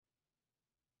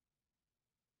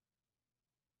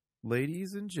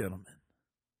Ladies and gentlemen,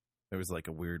 there was like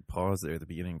a weird pause there at the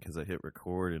beginning because I hit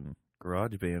record in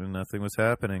GarageBand and nothing was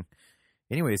happening.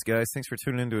 Anyways, guys, thanks for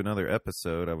tuning into another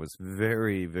episode. I was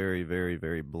very, very, very,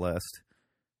 very blessed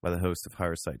by the host of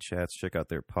Higher Side Chats. Check out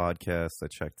their podcast. I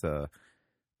checked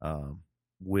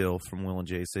Will from Will and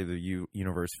Jay Save the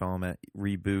Universe. Follow him at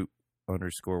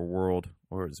reboot_world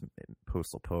or his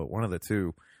Postal Poet. One of the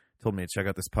two told me to check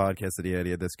out this podcast that he had.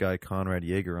 He had this guy, Conrad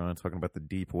Jaeger, on talking about the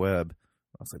deep web.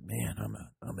 I was like, man, I'm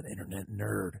an internet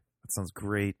nerd. That sounds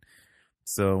great.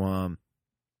 So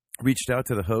reached out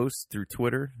to the host through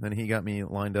Twitter. Then he got me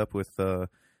lined up with Mr.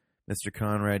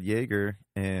 Conrad Jaeger.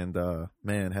 And,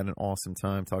 man, had an awesome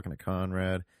time talking to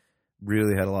Conrad.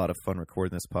 Really had a lot of fun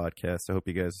recording this podcast. I hope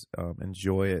you guys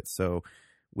enjoy it. So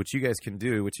what you guys can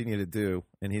do, what you need to do,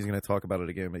 and he's going to talk about it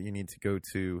again, but you need to go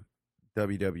to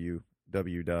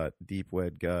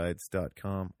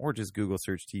www.deepwebguides.com or just Google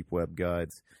search Deep Web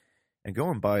Guides and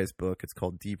go and buy his book. It's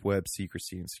called Deep Web,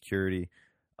 Secrecy, and Security.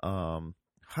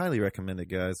 Highly recommend it,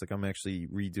 guys. Like, I'm actually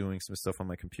redoing some stuff on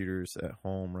my computers at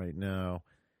home right now.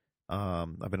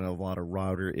 I've been having a lot of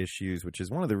router issues, which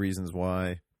is one of the reasons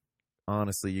why,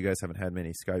 honestly, you guys haven't had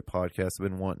many Skype podcasts.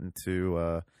 I've been wanting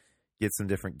to get some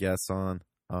different guests on.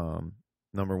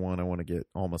 Number one, I want to get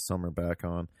Alma Summer back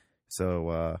on.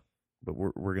 So, but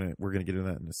we're gonna get into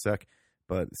that in a sec.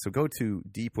 But so go to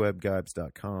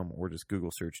deepwebguides.com or just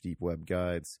Google search Deep Web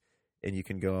Guides, and you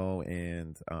can go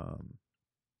and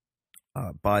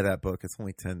buy that book. It's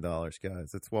only $10,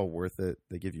 guys. It's well worth it.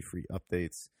 They give you free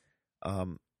updates.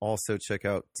 Also check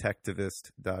out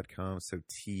techtivist.com. So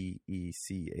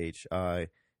TECHITIVIST,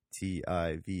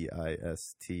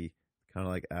 kind of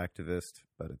like activist,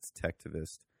 but it's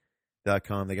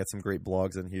techtivist.com. They got some great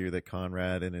blogs in here that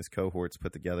Conrad and his cohorts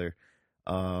put together.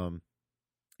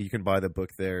 You can buy the book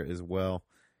there as well.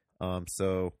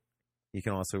 So you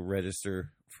can also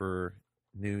register for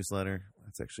newsletter.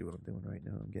 That's actually what I'm doing right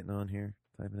now. I'm getting on here,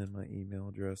 typing in my email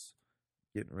address,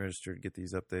 getting registered to get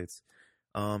these updates.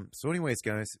 So anyways,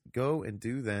 guys, go and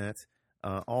do that.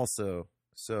 Also,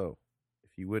 so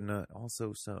if you would not, guys.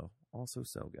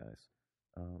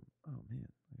 Oh man,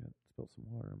 I got spilled some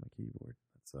water on my keyboard.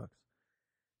 That sucks.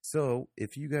 So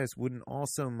if you guys wouldn't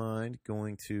also mind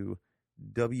going to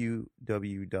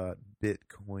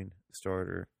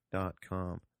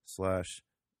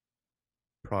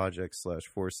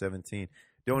www.bitcoinstarter.com/project/417.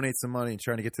 Donate some money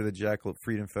trying to get to the Jackalope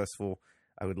Freedom Festival.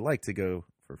 I would like to go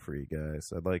for free,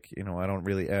 guys. I'd like, I don't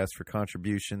really ask for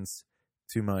contributions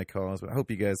to my cause, but I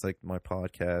hope you guys like my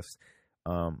podcast.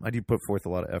 I do put forth a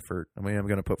lot of effort. I mean, I'm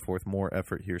going to put forth more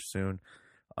effort here soon.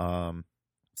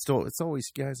 Still, it's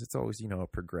always, guys, a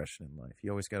progression in life.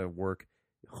 You always got to work,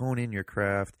 hone in your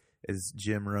craft. As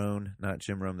Jim Rohn, not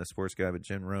Jim Rohn, the sports guy, but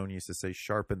Jim Rohn used to say,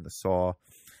 sharpen the saw.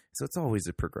 So it's always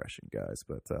a progression, guys.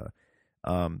 But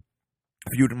if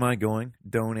you wouldn't mind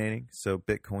donating, so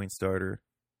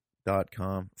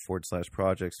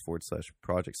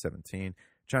bitcoinstarter.com/projects/project17.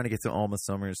 Trying to get to Alma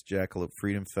Summer's Jackalope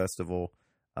Freedom Festival.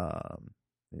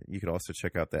 You could also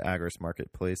check out the Agris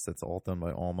Marketplace. That's all done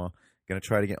by Alma. Going to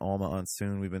try to get Alma on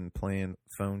soon. We've been playing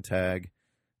phone tag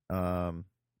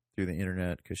through the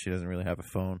internet because she doesn't really have a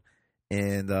phone.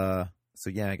 And so,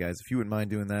 yeah, guys, if you wouldn't mind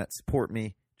doing that, support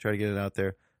me. Try to get it out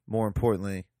there. More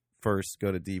importantly, first,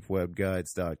 go to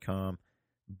deepwebguides.com.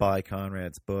 Buy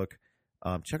Conrad's book.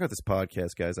 Check out this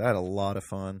podcast, guys. I had a lot of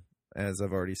fun, as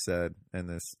I've already said in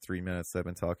this 3 minutes that I've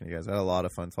been talking to you guys. I had a lot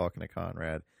of fun talking to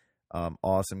Conrad.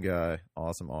 Awesome guy.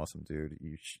 Awesome dude.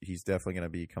 He's definitely going to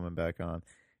be coming back on. If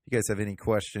you guys have any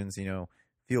questions,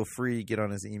 feel free. Get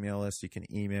on his email list. You can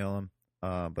email him.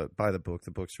 But buy the book.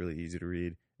 The book's really easy to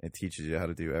read. It teaches you how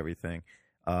to do everything.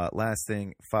 Last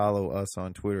thing, follow us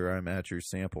on Twitter. I'm at Drew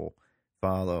Sample.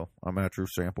 I'm at Drew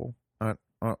Sample. I'm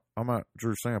at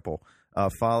Drew Sample.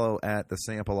 Follow at The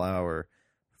Sample Hour.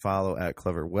 Follow at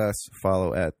Clever West.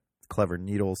 Follow at Clever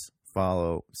Needles.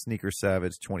 Follow Sneaker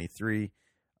Savage 23.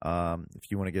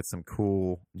 If you want to get some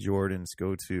cool Jordans,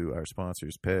 go to our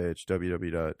sponsors page,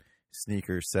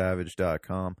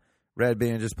 www.sneakersavage.com. Red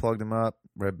Band just plugged them up.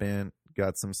 Red Band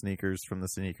got some sneakers from the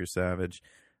Sneaker Savage.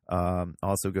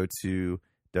 Also go to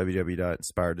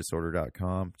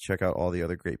www.inspireddisorder.com. Check out all the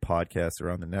other great podcasts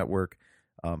around the network.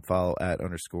 Follow at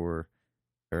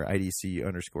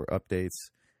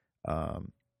IDC_updates.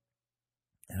 And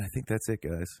I think that's it,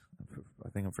 guys. I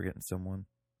think I'm forgetting someone.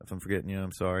 If I'm forgetting you,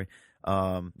 I'm sorry.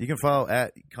 You can follow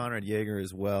at Conrad Jaeger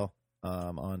as well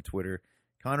on Twitter.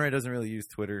 Conrad doesn't really use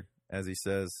Twitter, as he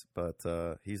says, but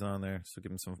he's on there, so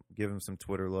give him some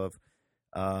Twitter love.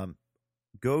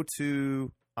 Go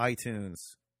to iTunes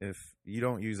if you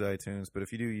don't use iTunes, but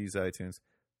if you do use iTunes,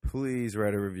 please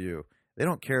write a review. They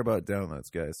don't care about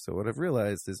downloads, guys. So what I've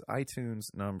realized is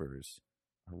iTunes numbers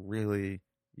are really,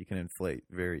 you can inflate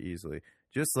very easily,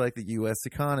 just like the U.S.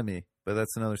 economy. But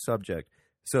that's another subject.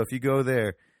 So if you go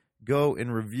there, go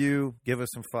and review, give us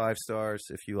some 5 stars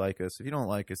if you like us. If you don't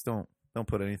like us, don't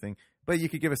put anything. But you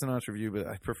could give us an honest review, but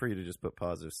I prefer you to just put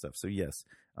positive stuff. So yes,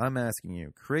 I'm asking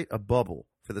you, create a bubble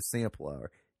for the sample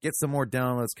hour. Get some more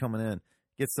downloads coming in.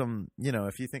 Get some,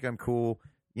 if you think I'm cool,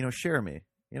 share me.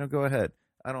 Go ahead.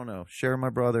 I don't know. Share my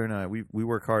brother and I. We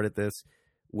work hard at this.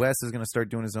 Wes is going to start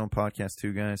doing his own podcast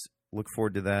too, guys. Look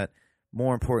forward to that.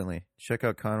 More importantly, check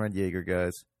out Conrad Jaeger,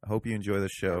 guys. I hope you enjoy the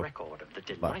show. A record of the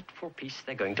delightful piece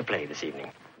they're going to play this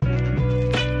evening.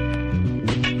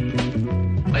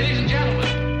 Ladies and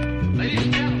gentlemen, ladies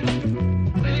and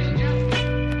gentlemen, ladies and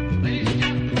gentlemen, ladies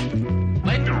and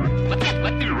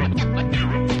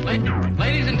gentlemen,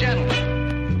 ladies and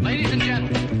gentlemen, ladies and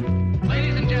gentlemen,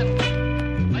 ladies and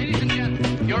gentlemen, ladies and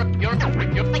gentlemen, your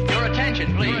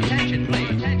attention, please, attention, please,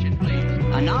 attention, please.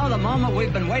 And now the moment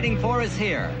we've been waiting for is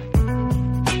here.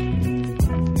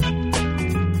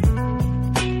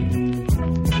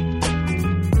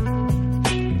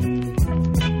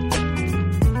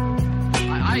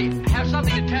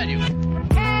 Something to tell you.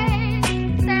 Hey,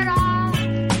 set off,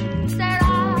 set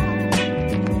off.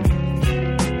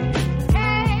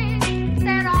 Hey,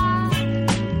 set off,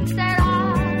 set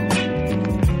off.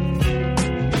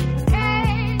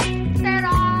 Hey, set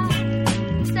off,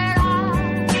 set off.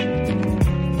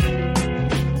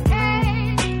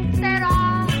 Hey, set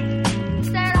off,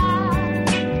 set off.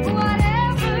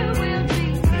 Whatever will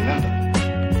be,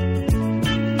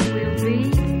 will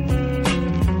be.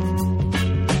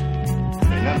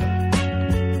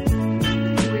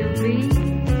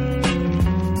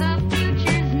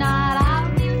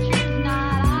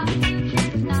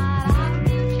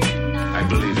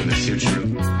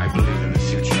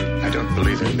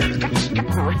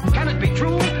 Can it be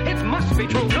true? It must be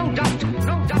true, no doubt,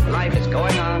 no doubt. Life is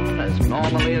going on as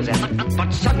normally as ever.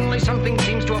 But suddenly something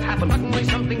seems to have happened. Suddenly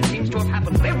something seems to have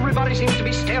happened. Everybody seems to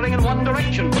be staring in one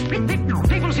direction.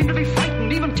 People seem to be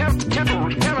frightened, even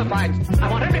terrified. I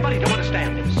want everybody to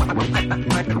understand this. I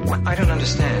don't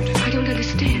understand. I don't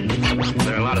understand.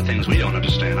 There are a lot of things we don't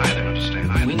understand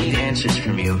either. We need answers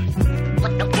from you.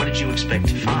 What did you expect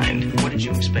to find? What did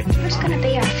you expect to Who's find? going to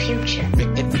be our future?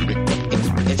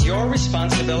 It's your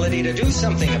responsibility to do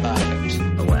something about it.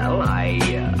 Well,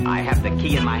 I have the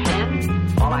key in my hand.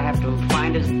 All I have to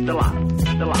find is the lock.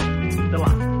 The lock. The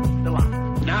lock. The lock.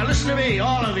 Now listen to me,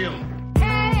 all of you.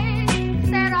 Hey,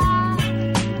 set off,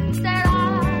 set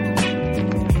off.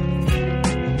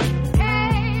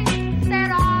 Hey,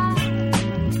 set off,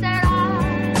 set off.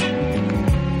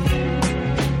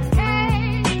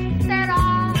 Hey, set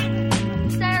off,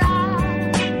 set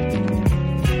off.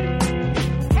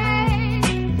 Hey,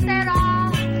 set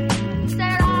off,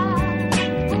 set off.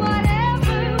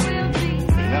 Whatever will be,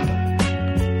 will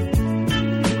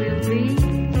be.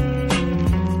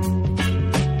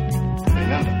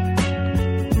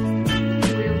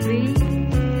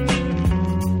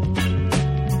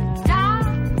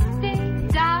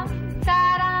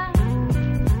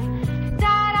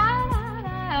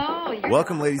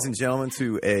 Welcome, ladies and gentlemen,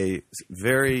 to a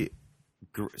very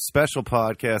special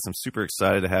podcast. I'm super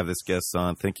excited to have this guest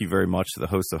on. Thank you very much to the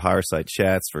host of Higher Side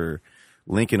Chats for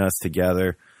linking us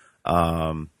together.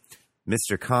 Mr.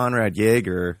 Conrad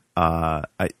Jaeger,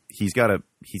 he's got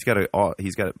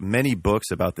many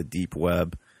books about the deep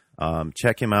web.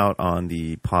 Check him out on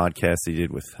the podcast he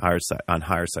did with Higher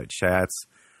Side Chats.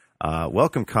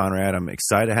 Welcome, Conrad. I'm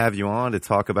excited to have you on to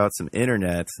talk about some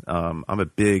internet. I'm a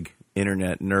big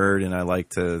internet nerd, and I like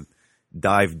to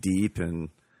dive deep and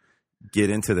get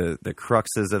into the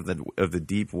cruxes of the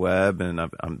deep web. And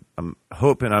I'm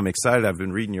hoping, I'm excited. I've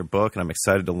been reading your book, and I'm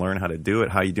excited to learn how to do it.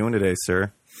 How you doing today,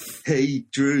 sir? Hey,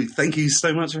 Drew. Thank you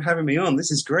so much for having me on. This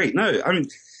is great. No, I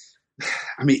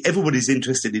mean, everybody's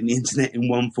interested in the internet in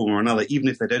one form or another, even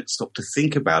if they don't stop to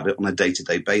think about it on a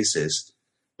day-to-day basis.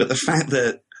 But the fact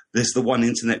that there's the one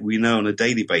internet we know on a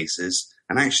daily basis,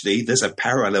 and actually there's a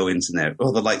parallel internet,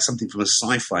 rather like something from a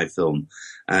sci-fi film,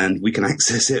 and we can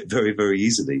access it very, very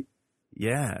easily.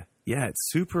 Yeah, it's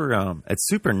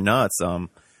super nuts.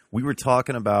 We were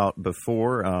talking about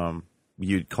before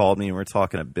you'd called me, and we were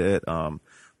talking a bit.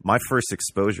 My first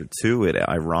exposure to it,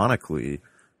 ironically,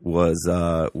 was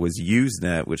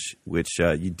Usenet, which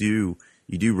you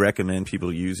do recommend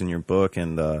people use in your book,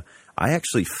 and I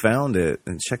actually found it.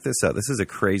 And check this out. This is a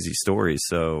crazy story.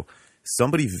 So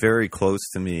somebody very close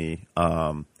to me,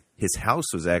 his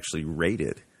house was actually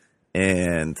raided,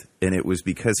 and it was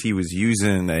because he was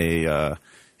using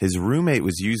his roommate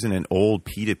was using an old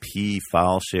P2P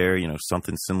file share,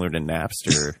 something similar to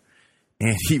Napster,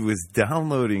 and he was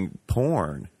downloading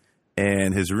porn.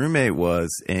 And his roommate was,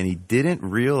 and he didn't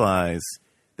realize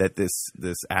that this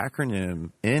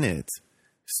acronym in it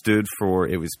stood for,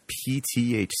 it was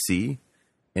PTHC,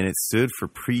 and it stood for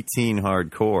preteen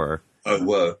hardcore. Oh,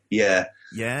 whoa. Yeah.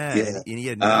 Yeah. Yeah. And he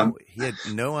had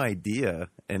no idea,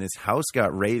 and his house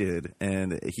got raided,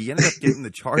 and he ended up getting the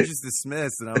charges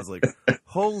dismissed. And I was like,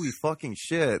 holy fucking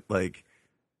shit. Like,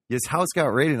 his house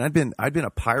got raided. And I'd been a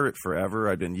pirate forever.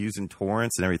 I'd been using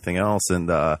torrents and everything else.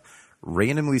 And,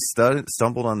 randomly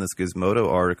stumbled on this Gizmodo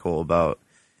article about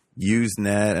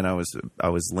Usenet, and I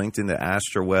was linked into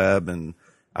AstroWeb, and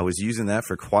I was using that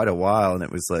for quite a while, and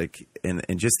it was like, and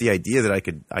just the idea that I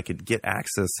could get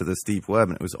access to this deep web,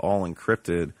 and it was all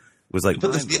encrypted, was like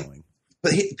mind-blowing.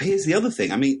 But here's the other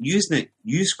thing. I mean, Usenet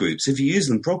use groups, if you use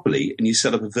them properly and you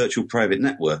set up a virtual private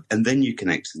network and then you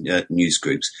connect to news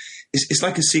groups, it's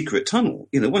like a secret tunnel.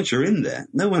 Once you're in there,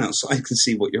 no one outside can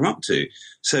see what you're up to.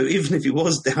 So even if he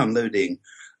was downloading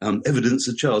evidence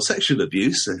of child sexual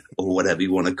abuse or whatever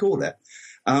you want to call it,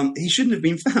 he shouldn't have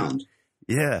been found.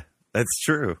 Yeah, that's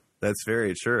true. That's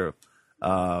very true.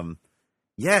 Yeah,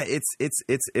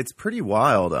 it's pretty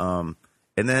wild.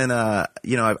 And then,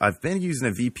 I've been using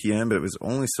a VPN, but it was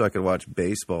only so I could watch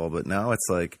baseball. But now it's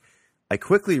like, I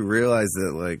quickly realized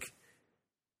that, like,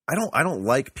 I don't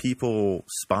like people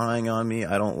spying on me.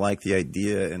 I don't like the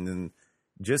idea. And then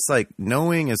just like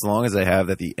knowing, as long as I have,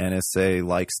 that the NSA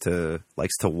likes to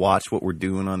watch what we're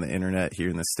doing on the internet here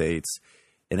in the States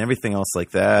and everything else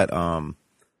like that.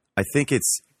 I think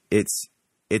it's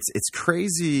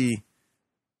crazy.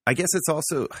 I guess it's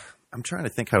also, I'm trying to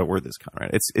think how to word this,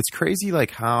 Conrad. It's crazy,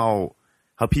 like how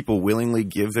people willingly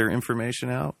give their information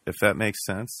out, if that makes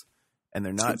sense, and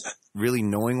they're not really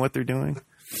knowing what they're doing.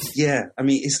 Yeah, I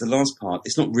mean, it's the last part.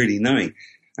 It's not really knowing.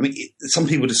 I mean, some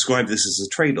people describe this as a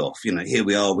trade-off. Here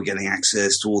we are, we're getting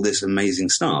access to all this amazing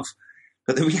stuff.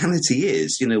 But the reality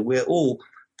is, we're all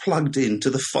plugged into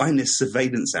the finest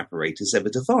surveillance apparatus ever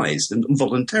devised, and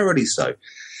voluntarily so.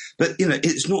 But,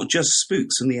 it's not just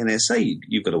spooks and the NSA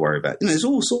you've got to worry about. There's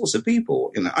all sorts of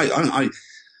people.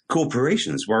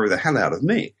 Corporations worry the hell out of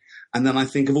me. And then I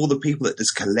think of all the people that are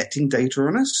just collecting data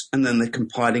on us, and then they're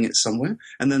compiling it somewhere,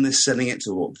 and then they're selling it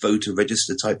to voter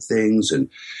register type things, and,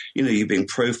 you're being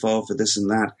profiled for this and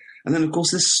that. And then, of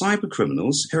course, there's cyber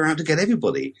criminals who are out to get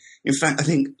everybody. In fact, I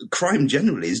think crime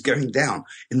generally is going down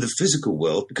in the physical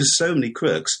world because so many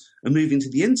crooks are moving to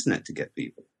the internet to get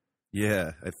people.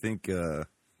 Yeah, I think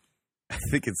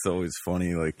it's always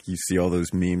funny. Like, you see all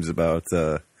those memes about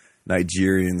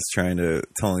Nigerians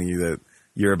telling you that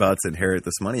you're about to inherit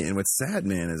this money. And what's sad,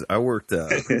 man, is I worked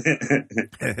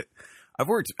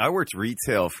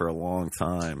retail for a long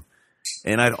time,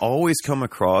 and I'd always come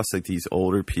across like these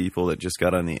older people that just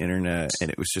got on the internet,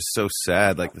 and it was just so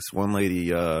sad. Like this one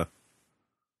lady,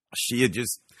 she had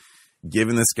just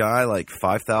given this guy like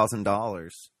 $5,000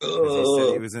 because he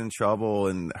said he was in trouble,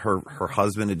 and her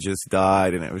husband had just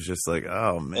died, and it was just like,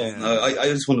 oh man. Oh, no, I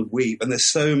just want to weep. And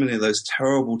there's so many of those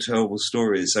terrible, terrible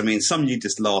stories. I mean, some you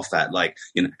just laugh at, like,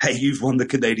 hey, you've won the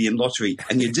Canadian lottery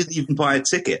and you didn't even buy a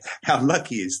ticket. How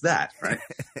lucky is that, right?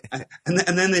 and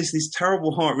then there's these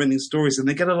terrible, heartrending stories, and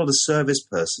they get a lot of service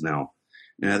personnel.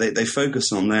 They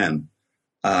focus on them.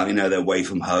 They're away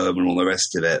from home and all the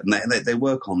rest of it. And they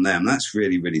work on them. That's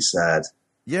really, really sad.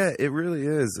 Yeah, it really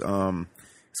is. So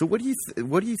what do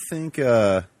you think,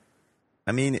 I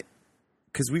mean,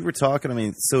 because we were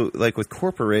talking, so like with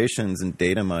corporations and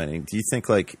data mining, do you think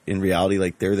like in reality,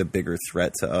 like they're the bigger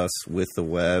threat to us with the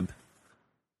web?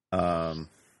 Versus...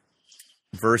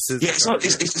 Yeah,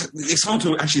 it's hard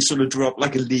to actually sort of draw up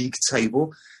like a league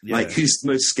table. Yeah. Like who's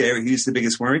the most scary, who's the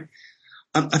biggest worry.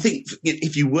 I think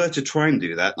if you were to try and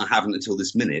do that, and I haven't until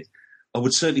this minute, I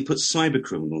would certainly put cyber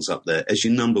criminals up there as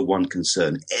your number one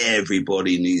concern.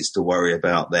 Everybody needs to worry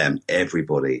about them.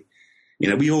 Everybody.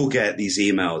 We all get these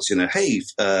emails, hey,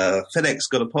 FedEx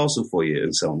got a parcel for you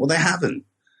and so on. Well, they haven't.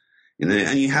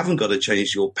 And you haven't got to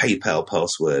change your PayPal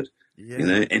password.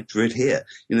 Yeah. Enter it here.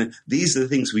 These are the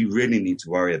things we really need to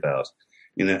worry about.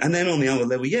 And then on the other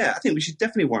level, I think we should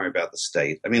definitely worry about the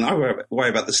state. I worry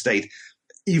about the state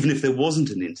even if there wasn't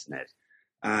an internet,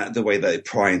 the way they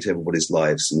pry into everybody's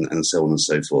lives and so on and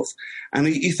so forth. And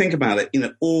you think about it,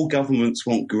 all governments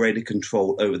want greater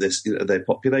control over their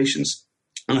populations.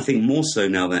 And I think more so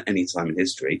now than any time in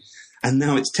history. And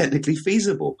now it's technically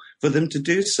feasible for them to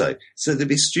do so. So they'd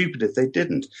be stupid if they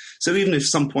didn't. So even if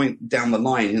some point down the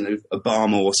line,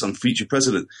 Obama or some future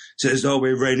president says,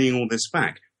 we're reining all this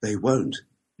back, they won't.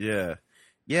 Yeah.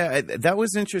 Yeah, that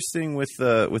was interesting with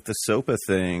the SOPA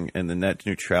thing and the net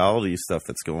neutrality stuff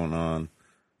that's going on.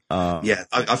 Yeah,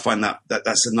 I find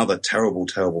that's another terrible,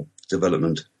 terrible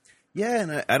development. Yeah,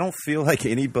 and I don't feel like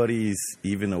anybody's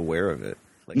even aware of it.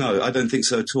 Like, No, I don't think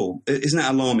so at all. Isn't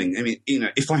that alarming? I mean,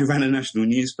 if I ran a national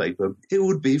newspaper, it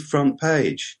would be front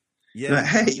page. yeah,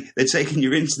 Hey, they're taking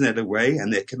your internet away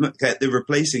and they're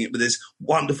replacing it with this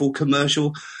wonderful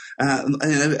commercial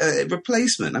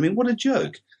replacement. I mean, what a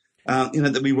joke.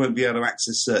 That we won't be able to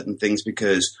access certain things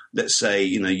because, let's say,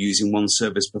 using one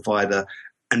service provider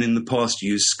and in the past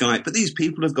used Skype. But these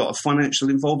people have got a financial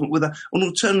involvement with an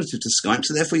alternative to Skype,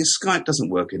 so therefore your Skype doesn't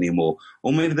work anymore.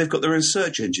 Or maybe they've got their own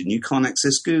search engine. You can't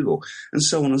access Google, and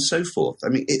so on and so forth. I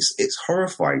mean, it's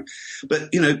horrifying.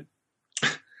 But,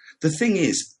 the thing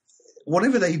is,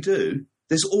 whatever they do,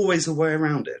 there's always a way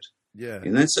around it. yeah.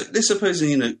 So let's suppose,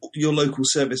 your local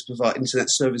internet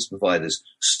service providers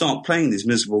start playing these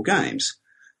miserable games.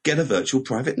 Get a virtual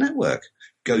private network.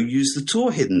 Go use the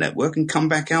Tor hidden network and come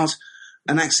back out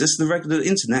and access the regular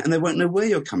internet, and they won't know where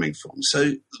you're coming from.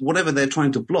 So whatever they're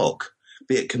trying to block,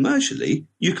 be it commercially,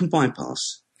 you can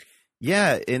bypass.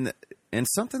 Yeah, and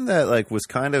something that was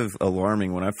kind of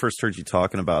alarming when I first heard you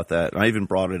talking about that, and I even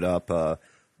brought it up,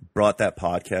 brought that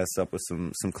podcast up with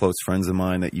some close friends of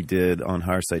mine that you did on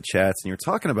Higher Chats, and you're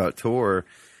talking about Tor,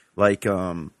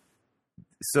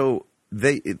 so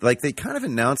they kind of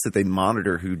announced that they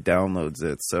monitor who downloads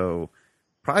it. So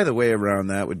probably the way around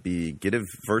that would be get a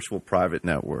virtual private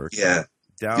network,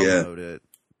 download it,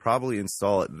 probably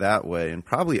install it that way, and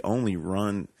probably only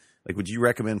run. Would you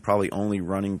recommend probably only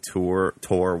running Tor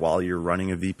while you're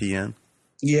running a VPN?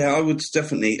 Yeah, I would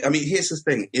definitely. I mean, here's the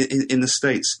thing: in the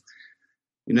States,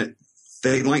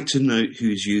 they like to know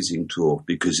who's using Tor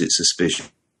because it's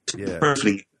suspicious. Yeah.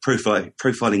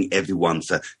 Profiling everyone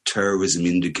for terrorism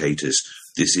indicators.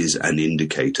 This is an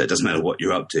indicator. It doesn't matter what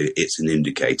you're up to; it's an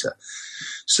indicator.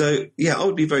 So, yeah, I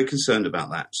would be very concerned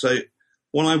about that. So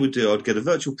what I would do, I'd get a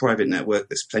virtual private network.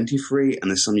 There's plenty free and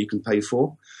there's some you can pay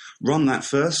for. Run that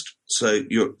first. So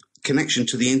your connection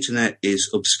to the internet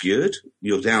is obscured.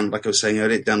 You're down, like I was saying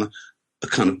earlier, down a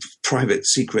kind of private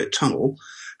secret tunnel.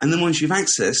 And then once you've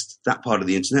accessed that part of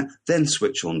the internet, then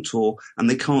switch on Tor, and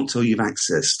they can't tell you've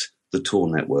accessed the Tor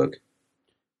network.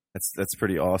 That's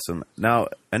pretty awesome. Now,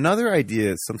 another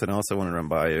idea, something else I want to run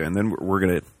by you, and then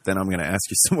I'm gonna ask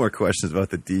you some more questions about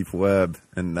the deep web,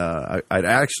 and I'd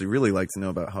actually really like to know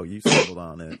about how you stumbled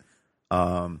on it.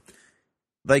 I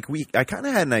kind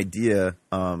of had an idea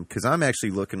because I'm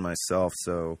actually looking myself.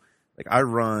 So, I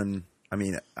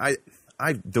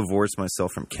divorced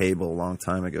myself from cable a long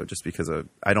time ago just because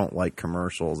I don't like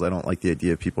commercials. I don't like the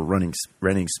idea of people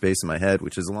renting space in my head,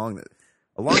 which is along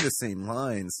the same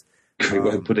lines. Great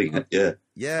way of putting it, yeah.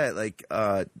 Yeah,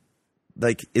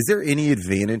 is there any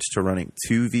advantage to running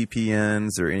two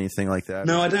VPNs or anything like that?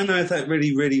 No, I don't know if that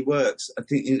really, really works. I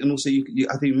think, and also,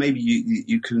 I think maybe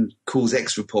you can cause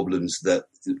extra problems that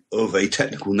of a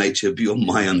technical nature beyond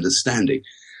my understanding.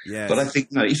 Yeah. But I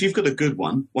think, no, if you've got a good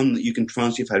one that you can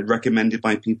trust, you've had recommended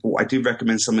by people. I do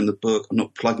recommend some in the book. I'm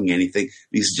not plugging anything.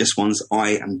 These are just ones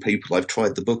I and people I've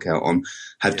tried the book out on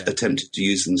have attempted to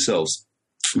use themselves.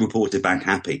 Reported back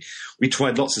happy. We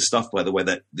tried lots of stuff, by the way,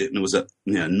 that there was a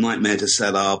nightmare to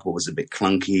set up or was a bit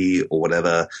clunky or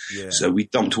whatever. Yeah. So we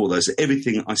dumped all those.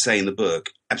 Everything I say in the book,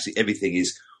 absolutely everything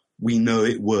is, we know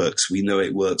it works. We know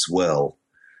it works well.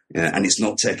 And it's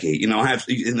not techie. I have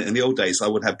in the old days, I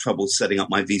would have trouble setting up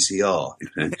my VCR.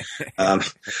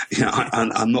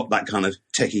 I'm not that kind of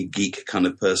techie geek kind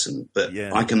of person, but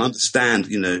I can understand,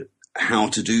 how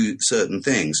to do certain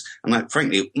things. And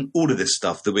frankly, all of this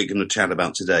stuff that we're going to chat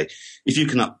about today, if you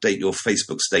can update your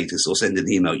Facebook status or send an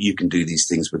email, you can do these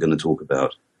things we're going to talk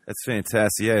about. That's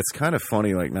fantastic. Yeah, it's kind of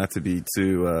funny, not to be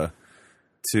too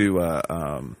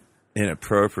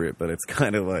inappropriate, but it's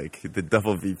kind of like the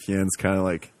double VPN is kind of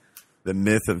like the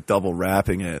myth of double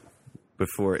wrapping it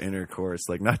before intercourse,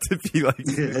 not to be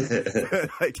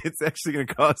it's actually going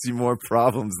to cause you more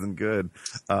problems than good.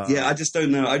 I just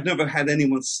don't know. I've never had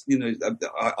anyone's,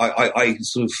 I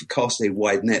sort of cast a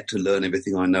wide net to learn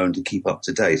everything I know and to keep up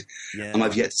to date. Yeah. And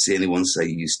I've yet to see anyone say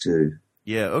used to.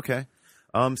 Yeah. Okay.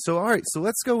 So, all right. So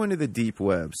let's go into the deep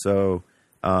web. So,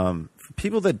 for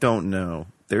people that don't know,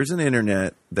 there's an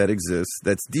internet that exists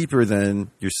that's deeper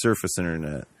than your surface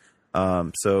internet.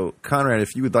 So Conrad,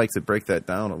 if you would like to break that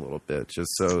down a little bit,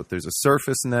 just so there's a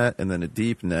surface net and then a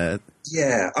deep net.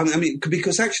 Yeah, I mean,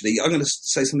 because actually I'm going to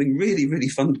say something really, really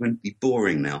fundamentally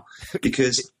boring now,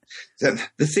 because the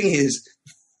thing is,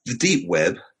 the deep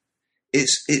web,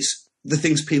 it's the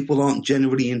things people aren't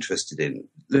generally interested in.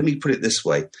 Let me put it this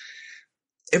way.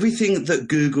 everything that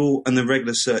Google and the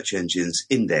regular search engines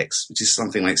index, which is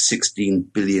something like 16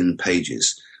 billion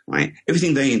pages, right?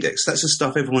 Everything they index, that's the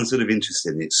stuff everyone's sort of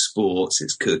interested in. It's sports,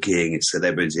 it's cooking, it's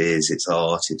celebrities, it's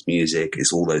art, it's music,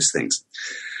 it's all those things.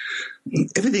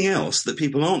 Everything else that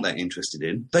people aren't that interested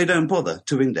in, they don't bother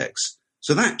to index.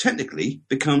 So that technically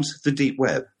becomes the deep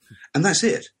web. And that's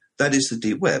it. That is the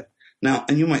deep web. Now,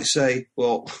 and you might say,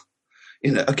 well,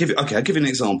 I'll give you an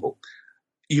example.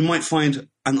 You might find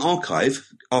an archive,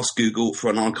 ask Google for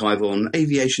an archive on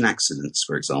aviation accidents,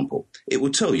 for example. It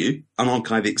will tell you an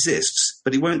archive exists,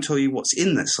 but it won't tell you what's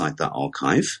in that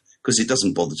archive, because it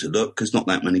doesn't bother to look, because not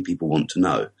that many people want to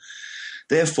know.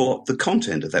 Therefore, the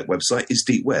content of that website is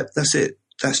deep web. That's it.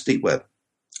 That's deep web.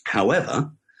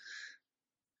 However,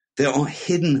 there are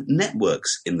hidden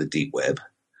networks in the deep web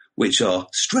which are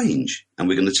strange, and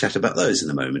we're going to chat about those in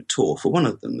a moment. Tor for one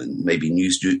of them, and maybe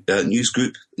news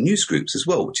groups as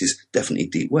well, which is definitely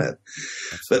deep web.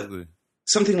 Absolutely. But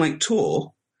something like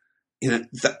Tor,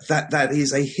 that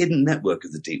is a hidden network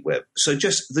of the deep web. So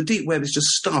just the deep web is just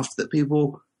stuff that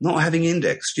people not having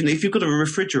indexed. If you've got a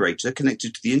refrigerator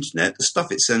connected to the internet, the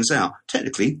stuff it sends out,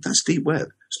 technically that's deep web.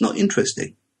 It's not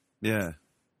interesting. Yeah,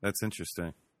 that's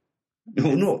interesting.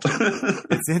 Or not.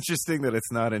 It's interesting that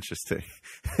it's not interesting.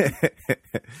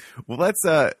 Well, let's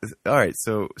all right.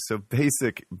 So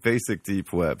basic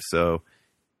deep web. So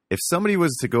if somebody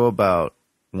was to go about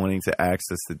wanting to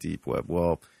access the deep web,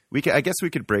 well, I guess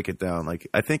we could break it down. Like,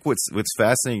 I think what's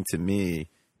fascinating to me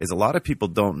is a lot of people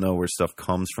don't know where stuff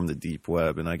comes from the deep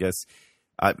web, and I guess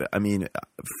I mean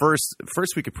first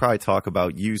we could probably talk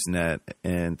about Usenet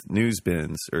and news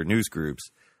bins or news groups.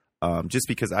 Just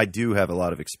because I do have a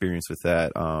lot of experience with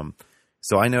that.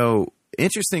 So I know,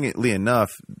 interestingly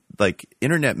enough, like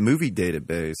Internet Movie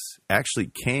Database actually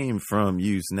came from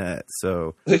Usenet.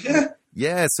 So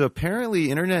yeah, so apparently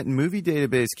Internet Movie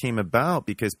Database came about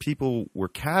because people were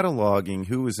cataloging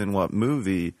who was in what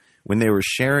movie when they were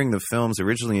sharing the films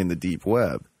originally in the deep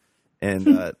web. And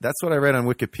that's what I read on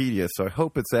Wikipedia, so I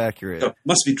hope it's accurate. Oh,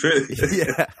 must be true.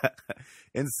 Yeah.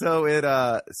 And so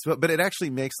but it actually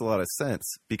makes a lot of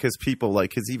sense because people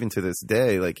because even to this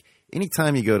day, like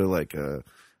anytime you go to like a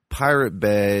Pirate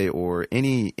Bay or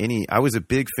any, I was a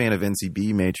big fan of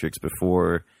NCB Matrix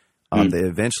before they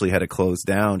eventually had to close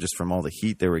down just from all the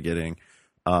heat they were getting.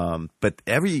 But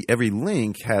every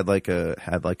link had like a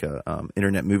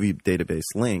Internet Movie Database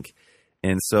link.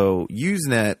 And so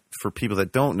Usenet, for people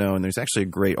that don't know, and there's actually a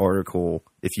great article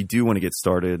if you do want to get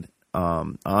started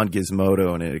on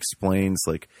Gizmodo, and it explains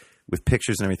like with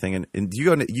pictures and everything. And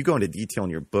you go into detail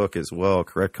in your book as well,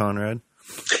 correct, Conrad?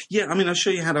 Yeah, I mean, I'll show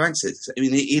you how to access it. I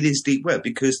mean, it is deep web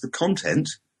because the content,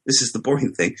 this is the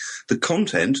boring thing, the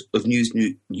content of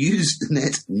Usenet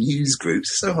news groups,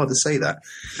 it's so hard to say that,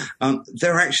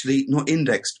 they're actually not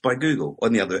indexed by Google or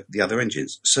the other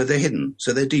engines. So they're hidden.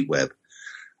 So they're deep web.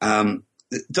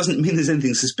 It doesn't mean there's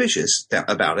anything suspicious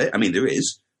about it. I mean, there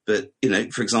is. But,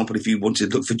 for example, if you wanted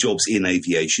to look for jobs in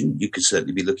aviation, you could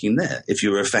certainly be looking there. If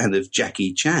you were a fan of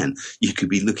Jackie Chan, you could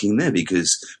be looking there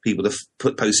because people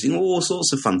are posting all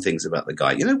sorts of fun things about the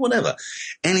guy. Whatever.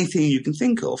 Anything you can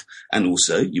think of. And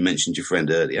also, you mentioned your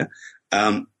friend earlier,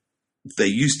 there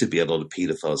used to be a lot of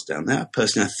paedophiles down there.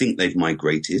 Personally, I think they've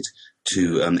migrated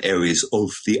to areas of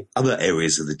the other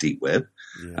areas of the deep web,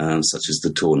 such as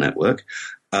the Tor network.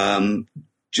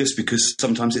 Just because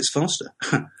sometimes it's faster.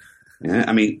 Yeah,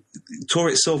 I mean, Tor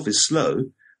itself is slow,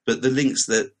 but the links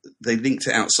that they link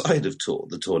to outside of Tor,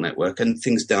 the Tor network, and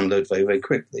things download very, very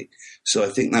quickly. So I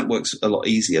think that works a lot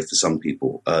easier for some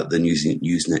people than using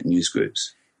Usenet news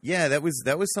groups. Yeah, that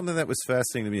was something that was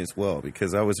fascinating to me as well,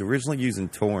 because I was originally using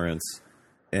torrents,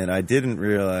 and I didn't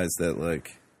realize that,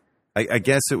 like, I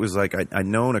guess it was like I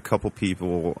known a couple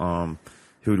people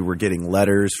who were getting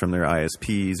letters from their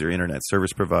ISPs or internet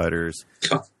service providers.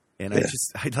 And I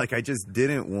just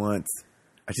didn't want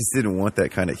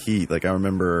that kind of heat. Like, I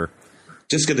remember,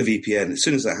 just get a VPN. As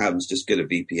soon as that happens, just get a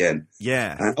VPN.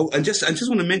 Yeah. I just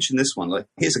want to mention this one. Like,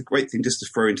 here's a great thing just to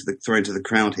throw into the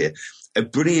crowd here. A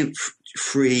brilliant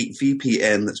free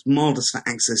VPN that's marvelous for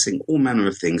accessing all manner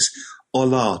of things.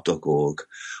 Hola.org.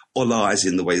 Hola, as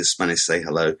in the way the Spanish say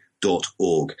hello.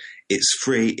 .org. It's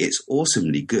free. It's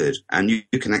awesomely good, and you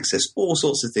can access all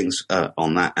sorts of things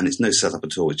on that. And it's no setup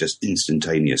at all. It's just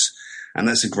instantaneous, and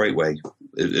that's a great way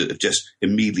of just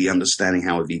immediately understanding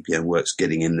how a VPN works,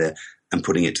 getting in there and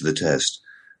putting it to the test.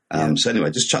 So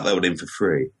anyway, just chuck that one in for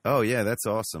free. Oh yeah, that's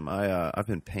awesome. I've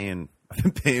been paying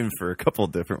for a couple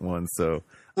of different ones. So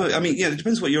I mean, it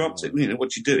depends what you're up to.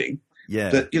 What you're doing. Yeah.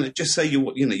 But just say you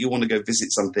want to go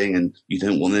visit something and you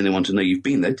don't want anyone to know you've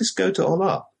been there. Just go to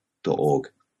hola.org.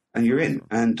 and you're in,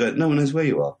 and no one knows where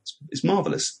you are. It's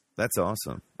marvelous. That's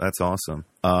awesome.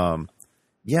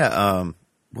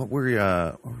 What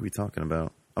were we talking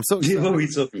about? I'm so excited. What were we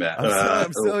talking about?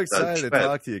 I'm so excited to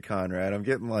talk to you, Conrad. I'm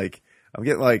getting like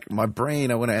my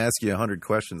brain. I want to ask you 100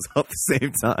 questions all at the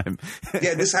same time.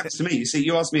 Yeah, this happens to me. You see,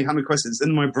 you ask me 100 questions,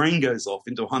 then my brain goes off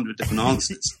into 100 different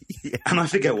answers, and I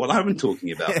forget what I've been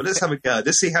talking about. But let's have a go.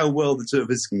 Let's see how well the two of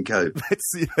us can cope.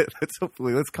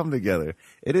 Let's come together.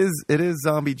 It is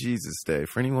Zombie Jesus Day.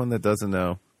 For anyone that doesn't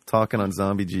know, talking on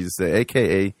Zombie Jesus Day,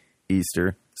 aka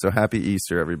Easter. So happy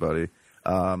Easter, everybody.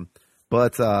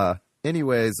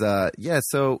 Anyways,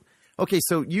 so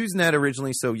Usenet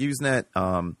originally. So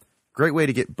Usenet, great way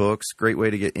to get books, great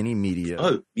way to get any media.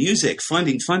 Oh, music,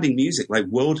 finding music, like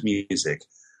world music.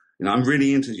 I'm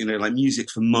really into, like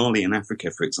music from Mali and Africa,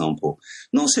 for example.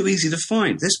 Not so easy to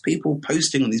find. There's people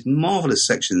posting on these marvelous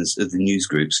sections of the news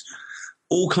groups,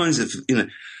 all kinds of,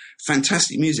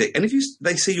 fantastic music. And if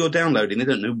they see you're downloading, they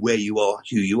don't know where you are,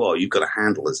 who you are. You've got a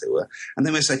handle, as it were. And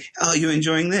they may say, "Oh, you're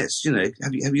enjoying this?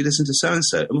 Have you listened to so and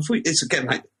so?" And before it's again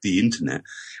like the internet,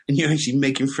 and you're actually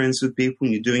making friends with people,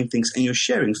 and you're doing things, and you're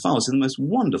sharing files in the most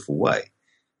wonderful way.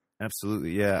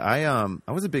 Absolutely, yeah.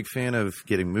 I was a big fan of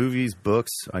getting movies,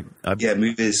 books. Yeah,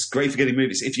 movies. Great for getting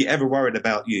movies. If you're ever worried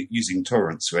about you using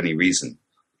torrents for any reason.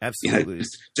 Absolutely.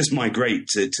 Just migrate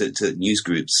to news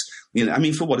groups.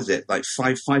 For what is it, like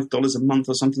 $5 a month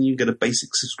or something? You can get a basic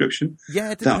subscription. Yeah,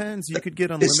 it depends. You could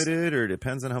get unlimited, or it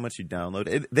depends on how much you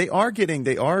download. They are getting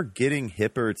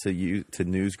hipper to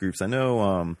news groups. I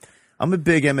know. I'm a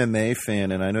big MMA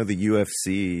fan, and I know the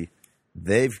UFC.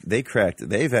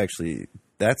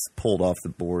 That's pulled off the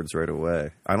boards right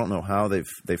away. I don't know how they've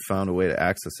found a way to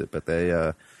access it, but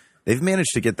they've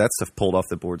managed to get that stuff pulled off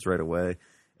the boards right away.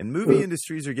 And movie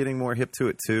industries are getting more hip to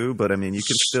it too, but you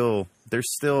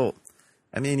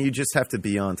just have to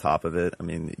be on top of it.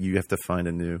 You have to find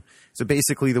a new. So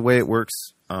basically the way it works,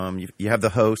 you have the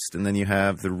host, and then you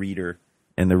have the reader,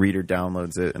 and the reader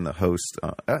downloads it, and the host,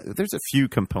 there's a few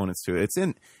components to it.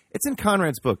 It's in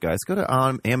Conrad's book, guys. Go to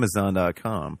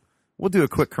Amazon.com. We'll do a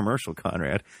quick commercial,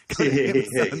 Conrad. Go to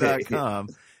Amazon.com.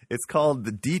 It's called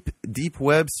the Deep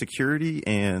Web Security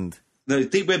and... No,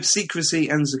 Deep Web Secrecy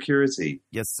and Security.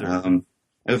 Yes, sir.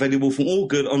 Available from all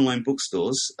good online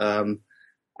bookstores. What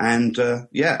I've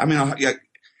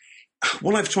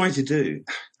tried to do...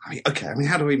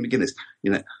 how do we begin this?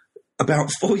 About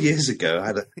 4 years ago, I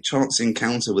had a chance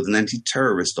encounter with an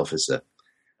anti-terrorist officer.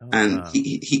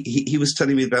 He was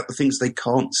telling me about the things they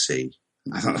can't see.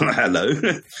 I thought, hello,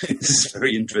 this is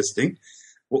very interesting.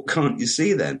 What can't you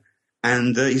see then?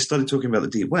 And he started talking about the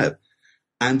deep web.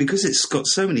 And because it's got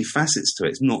so many facets to it,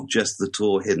 it's not just the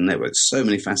Tor hidden network, so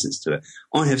many facets to it.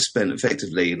 I have spent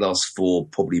effectively the last 4,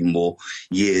 probably more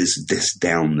years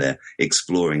down there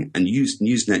exploring, and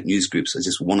Usenet news groups are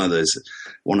just one of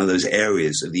those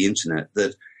areas of the internet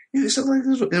that, it's like,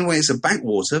 in a way it's a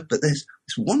backwater, but it's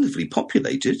wonderfully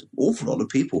populated, an awful lot of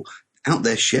people out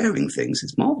there sharing things.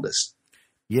 It's marvelous.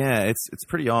 Yeah, it's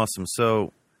pretty awesome.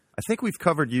 So I think we've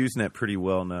covered Usenet pretty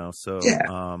well now. So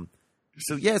yeah.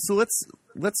 So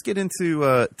let's get into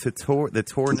the Tor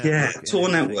network. Yeah, Tor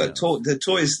network. Tor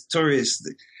is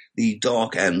the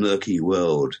dark and murky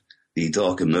world, the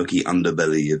dark and murky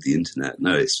underbelly of the internet.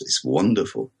 No, it's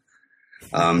wonderful.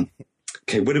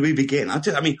 Okay, where do we begin?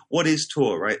 What is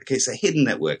Tor? Right? Okay, it's a hidden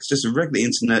network. It's just a regular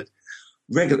internet.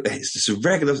 It's just a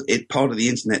regular part of the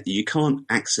internet that you can't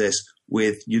access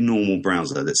with your normal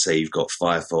browser. Let's say you've got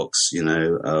Firefox,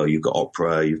 you've got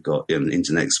Opera, you've got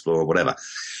Internet Explorer, whatever.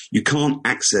 You can't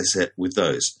access it with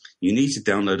those. You need to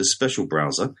download a special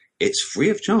browser. It's free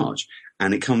of charge,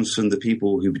 and it comes from the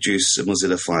people who produce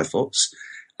Mozilla Firefox.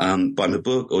 Buy my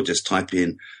book, or just type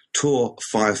in Tor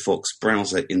Firefox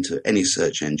browser into any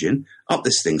search engine. Up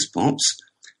this thing pops.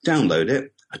 Download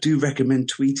it. I do recommend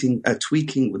tweaking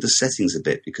with the settings a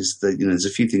bit, because there's a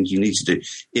few things you need to do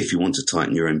if you want to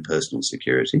tighten your own personal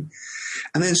security.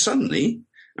 And then suddenly,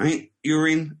 right, you're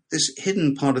in this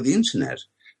hidden part of the internet.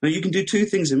 Now you can do two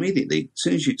things immediately.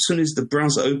 As soon as the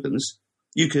browser opens,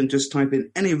 you can just type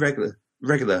in any regular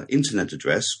internet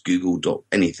address, Google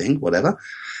anything, whatever,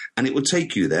 and it will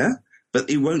take you there. But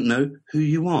it won't know who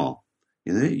you are.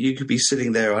 You could be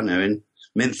sitting there, in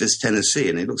Memphis, Tennessee,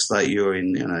 and it looks like you're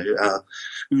in,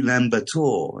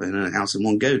 Ulaanbaatar, out in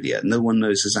Mongolia. No one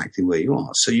knows exactly where you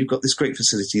are. So you've got this great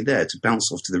facility there to bounce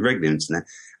off to the regular internet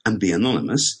and be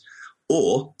anonymous.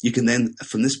 Or you can then,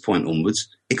 from this point onwards,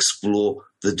 explore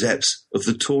the depths of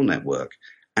the Tor network.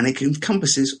 And it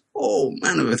encompasses all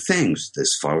manner of things.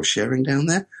 There's file sharing down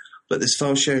there, but there's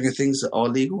file sharing of things that are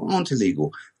legal, aren't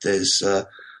illegal. There's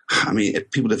I mean, if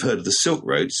people have heard of the Silk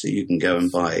Road, so you can go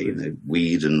and buy,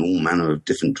 weed and all manner of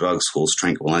different drugs, horse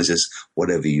tranquilizers,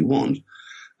 whatever you want.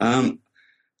 And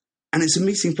it's a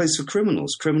meeting place for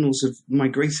criminals. Criminals have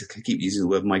migrated. I keep using the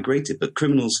word migrated, but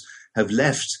criminals have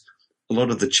left a lot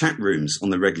of the chat rooms on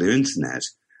the regular internet,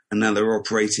 and now they're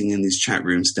operating in these chat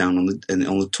rooms down on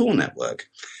the Tor network.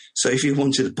 So if you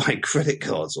wanted to buy credit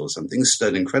cards or something,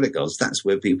 stolen credit cards, that's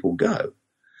where people go.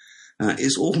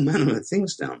 It's all manner of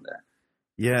things down there.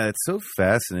 Yeah, it's so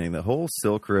fascinating. The whole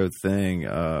Silk Road thing,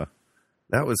 that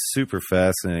was super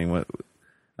fascinating.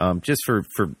 Just for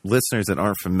listeners that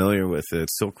aren't familiar with it,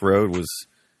 Silk Road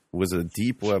was a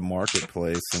deep web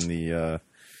marketplace, and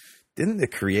didn't the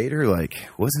creator,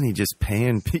 wasn't he just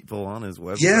paying people on his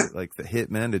website, like the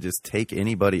hitmen, to just take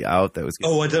anybody out that was?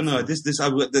 I don't know. This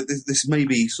may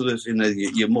be sort of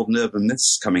your modern urban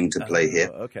myths coming to play here.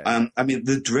 Okay. I mean,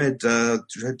 the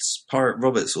Dread's Pirate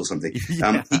Roberts or something.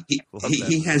 Yeah,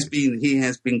 he has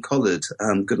been collared,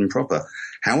 good and proper.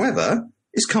 However,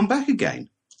 it's come back again.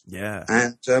 Yeah.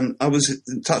 And I was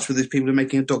in touch with these people who are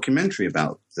making a documentary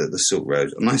about the Silk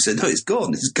Road. And I said, no, it's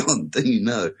gone. It's gone. Don't you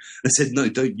know? I said, no,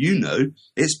 don't you know?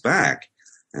 It's back.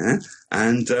 And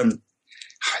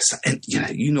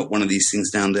you're not one of these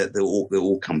things down there. They'll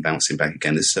all come bouncing back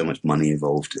again. There's so much money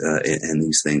involved in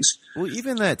these things. Well,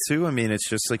 even that too. I mean, it's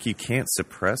just like you can't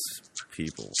suppress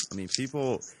people. I mean,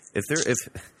 people, if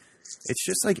it's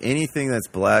just like anything that's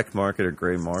black market or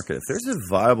gray market. If there's a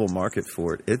viable market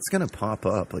for it, it's going to pop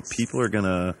up. Like people are going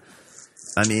to,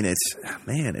 I mean,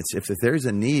 if there's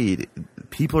a need,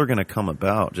 people are going to come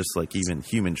about, just like even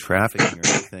human trafficking or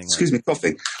anything. Excuse me,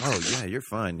 coughing. Oh yeah, you're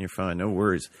fine. You're fine. No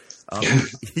worries.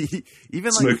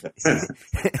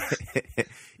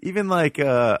 Even like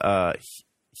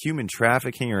human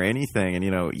trafficking or anything.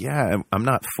 And I'm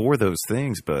not for those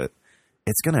things, but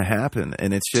it's going to happen,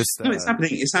 and it's just no. It's happening.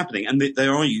 It's happening, and they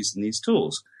are using these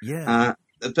tools. Yeah.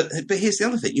 But here's the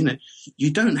other thing.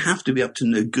 You don't have to be up to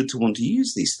no good to want to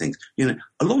use these things.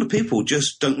 A lot of people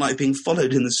just don't like being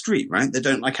followed in the street, right? They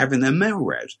don't like having their mail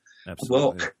read. Absolutely.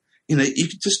 Well, you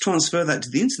could just transfer that to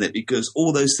the internet because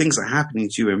all those things are happening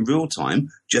to you in real time,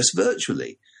 just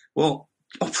virtually. Well,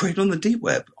 operate on the deep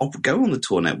web. Go on the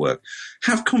Tor network.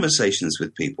 Have conversations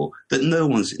with people that no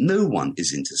one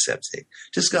is intercepting.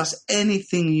 Discuss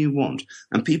anything you want,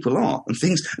 and people are. And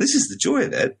things. This is the joy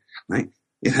of it. Right?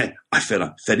 I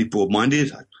feel fairly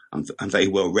broad-minded. I'm very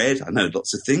well read. I know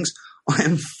lots of things. I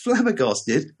am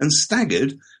flabbergasted and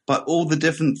staggered by all the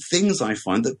different things I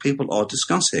find that people are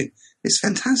discussing. It's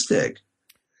fantastic.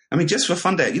 I mean, just for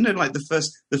fun day, like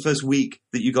the first week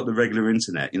that you got the regular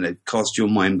internet, cast your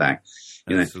mind back.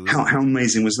 How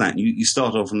amazing was that? You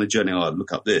start off on the journey,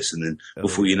 look up this, and then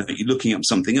before you know it, you're looking up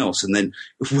something else, and then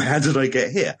how did I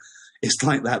get here? It's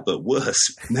like that, but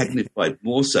worse, magnified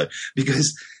more so,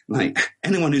 because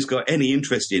anyone who's got any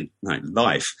interest in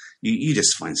life, you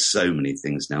just find so many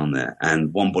things down there,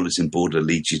 and one bulletin board will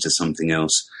lead you to something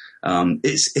else.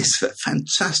 It's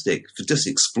fantastic for just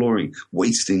exploring,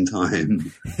 wasting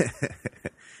time.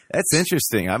 That's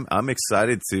interesting. I'm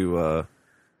excited to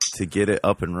get it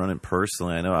up and running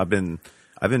personally. I know I've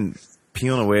been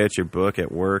peeling away at your book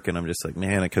at work, and I'm just like,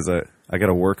 man, because I got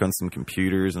to work on some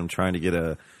computers. And I'm trying to get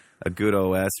a good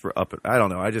OS for up. I don't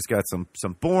know. I just got some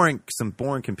boring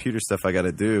computer stuff I got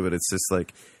to do, but it's just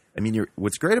like, I mean,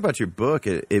 what's great about your book,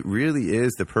 it really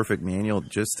is the perfect manual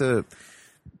just to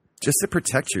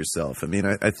protect yourself. I mean,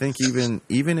 I think even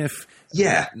if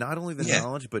not only the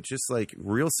knowledge, but just like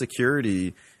real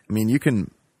security. I mean, you can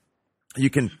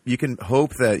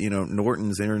hope that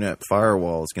Norton's internet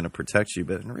firewall is going to protect you,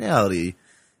 but in reality,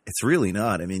 it's really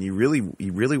not. I mean, you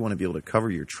really want to be able to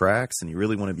cover your tracks, and you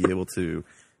really want to be able to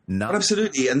not.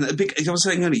 Absolutely, and I was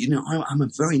saying earlier, I'm a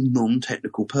very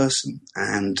non-technical person,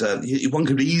 and one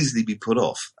could easily be put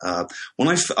off.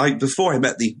 Before I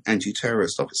met the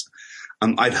anti-terrorist officer,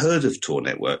 I'd heard of Tor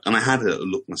Network, and I had a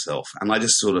look myself, and I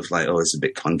just sort of it's a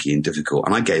bit clunky and difficult,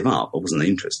 and I gave up. I wasn't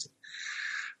interested,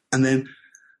 and then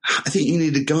I think you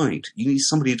need a guide. You need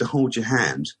somebody to hold your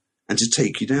hand and to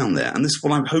take you down there. And this is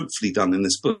what I've hopefully done in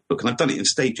this book. And I've done it in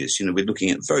stages. We're looking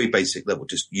at very basic level,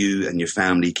 just you and your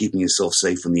family, keeping yourself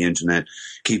safe from the internet,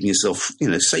 keeping yourself,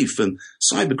 safe from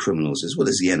cyber criminals as well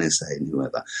as the NSA and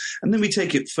whoever. And then we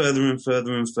take it further and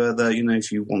further and further. If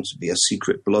you want to be a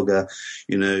secret blogger,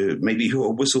 maybe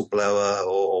you're a whistleblower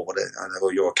or whatever,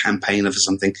 or you're a campaigner for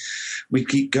something. We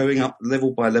keep going up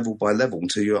level by level by level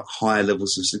until you're at higher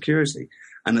levels of security.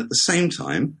 And at the same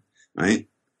time, right,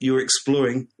 you're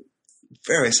exploring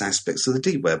various aspects of the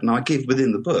deep web. Now, I give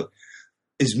within the book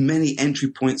as many entry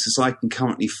points as I can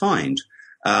currently find.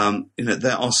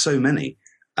 There are so many.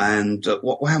 And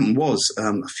what happened was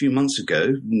a few months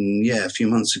ago,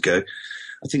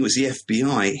 I think it was the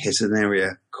FBI hit an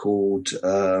area called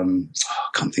I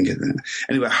can't think of it.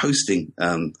 Anyway, hosting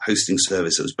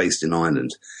service that was based in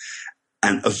Ireland,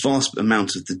 and a vast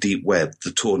amount of the deep web,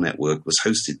 the Tor network, was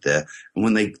hosted there. And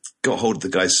when they got hold of the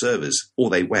guy's servers,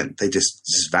 they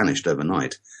just vanished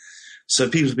overnight. So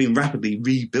people have been rapidly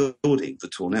rebuilding the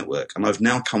Tor network, and I've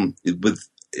now come with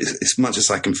as much as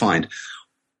I can find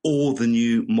all the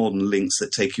new modern links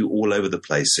that take you all over the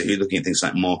place. So you're looking at things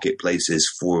like marketplaces,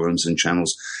 forums and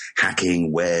channels,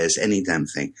 hacking, wares, any damn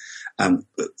thing.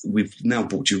 We've now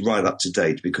brought you right up to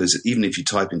date, because even if you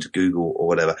type into Google or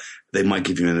whatever, they might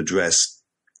give you an address,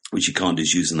 which you can't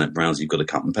just use in that browser. You've got to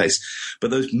cut and paste.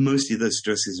 But mostly those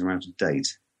addresses are out of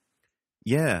date.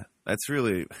 Yeah, that's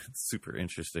really super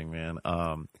interesting, man.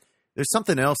 There's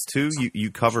something else too you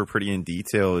cover pretty in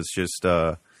detail, is just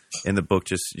in the book,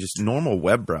 just normal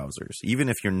web browsers. Even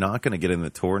if you're not going to get in the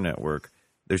Tor network,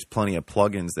 there's plenty of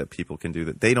plugins that people can do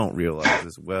that they don't realize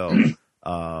as well.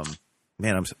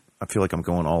 Man, I feel like I'm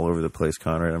going all over the place,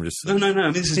 Conrad. I'm just no. I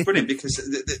mean, this is brilliant, because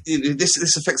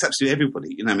this affects absolutely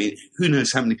everybody. You know, I mean, who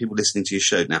knows how many people listening to your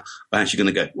show now are actually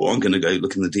going to go, well, I'm going to go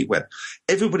look in the deep web.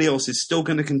 Everybody else is still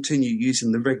going to continue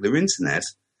using the regular internet,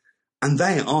 and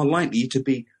they are likely to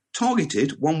be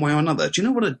targeted one way or another. Do you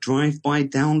know what a drive-by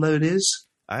download is?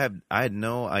 I had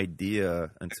no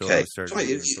idea until I started. Right.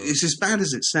 It's as bad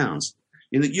as it sounds.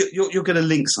 You know, you'll get a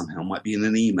link somehow. It might be in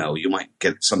an email. You might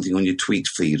get something on your tweet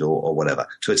feed or whatever,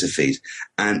 Twitter feed,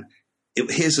 and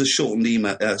here's a shortened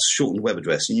email, shortened web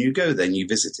address, and you go there and you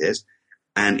visit it,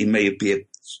 and it may be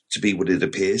to be what it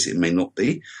appears. It may not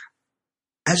be.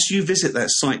 As you visit that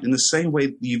site, in the same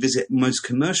way you visit most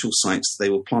commercial sites, they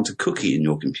will plant a cookie in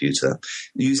your computer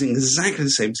using exactly the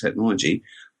same technology.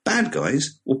 Bad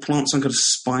guys will plant some kind of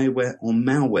spyware or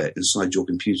malware inside your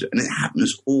computer, and it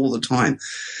happens all the time.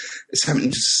 It's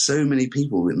happening to so many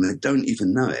people, and they don't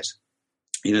even know it.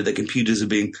 You know, their computers are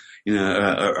being,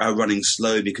 are running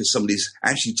slow because somebody's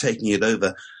actually taking it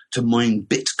over to mine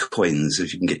bitcoins,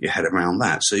 if you can get your head around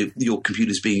that. So your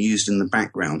computer's being used in the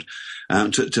background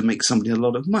to make somebody a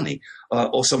lot of money.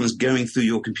 Or someone's going through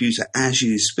your computer as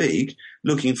you speak,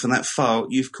 looking for that file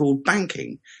you've called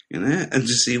banking, and to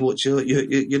see what your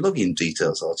login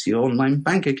details are to your online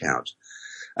bank account.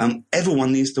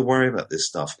 Everyone needs to worry about this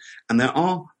stuff. And there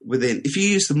are if you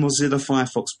use the Mozilla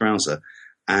Firefox browser,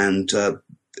 and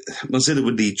Mozilla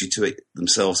would lead you to it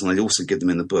themselves, and they also give them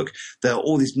in the book. There are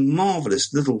all these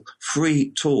marvelous little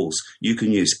free tools you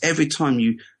can use every time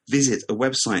you visit a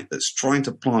website that's trying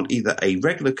to plant either a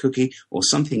regular cookie or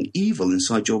something evil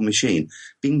inside your machine.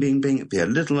 Bing, bing, bing. It'll be a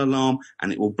little alarm,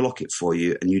 and it will block it for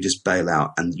you, and you just bail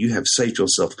out, and you have saved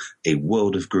yourself a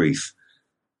world of grief.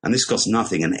 And this costs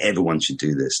nothing, and everyone should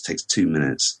do this. It takes 2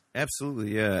 minutes.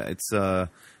 Absolutely, yeah. It's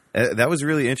that was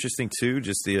really interesting too.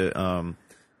 Just the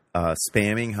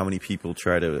spamming. How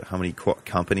many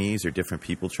companies or different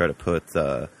people try to put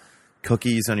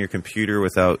cookies on your computer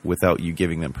without you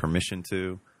giving them permission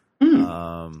to.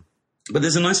 But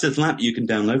there's a nice little app you can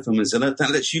download from Mozilla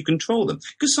that lets you control them.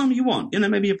 Because some you want.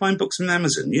 Maybe you're buying books on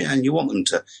Amazon, and you want them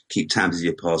to keep tabs of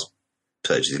your past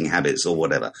purchasing habits or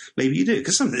whatever. Maybe you do,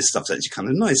 because some of this stuff's actually kind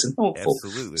of nice and helpful.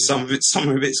 Absolutely. Some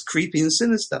of it's creepy and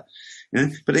sinister.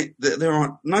 But there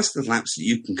are nice little apps that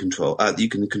you can control. You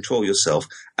can control yourself,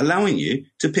 allowing you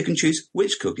to pick and choose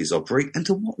which cookies operate and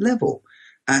to what level.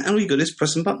 And all you got is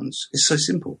press some buttons. It's so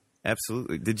simple.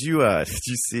 Absolutely. Did you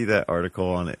see that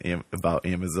article about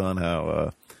Amazon?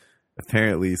 How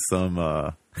apparently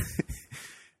some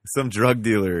some drug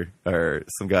dealer or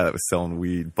some guy that was selling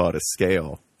weed bought a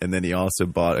scale, and then he also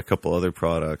bought a couple other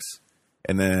products,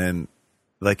 and then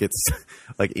it's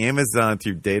like Amazon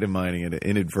through data mining and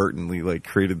inadvertently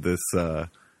created this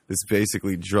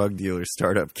basically drug dealer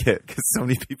startup kit because so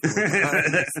many people were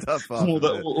buying this stuff off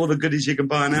all the goodies you can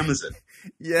buy on Amazon.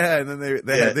 Yeah, and then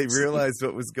they realized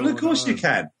what was going on. Well, of course you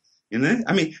can.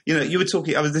 I mean, you were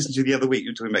talking. I was listening to you the other week.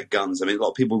 You were talking about guns. I mean, a lot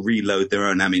of people reload their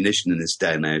own ammunition in this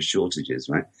day and age shortages,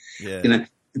 right? Yeah.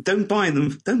 Don't buy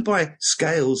them. Don't buy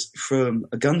scales from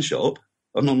a gun shop,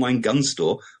 an online gun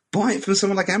store. Buy it from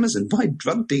someone like Amazon. Buy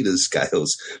drug dealers'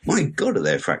 scales. My God, are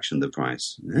they a fraction of the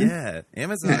price? Yeah,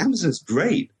 Amazon. Yeah, Amazon's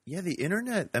great. Yeah, the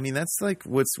internet. I mean, that's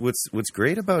what's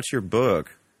great about your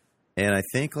book, and I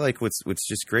think what's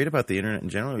just great about the internet in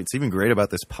general. It's even great about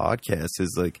this podcast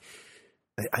is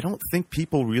I don't think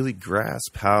people really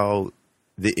grasp how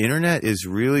the internet is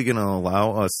really going to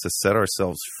allow us to set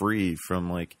ourselves free from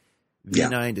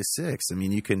V9 to 6. I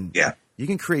mean, you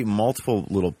can create multiple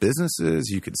little businesses.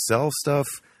 You can sell stuff.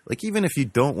 Even if you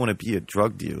don't want to be a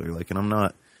drug dealer, and I'm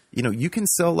not you can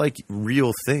sell like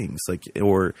real things, like,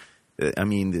 or I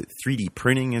mean, the 3D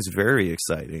printing is very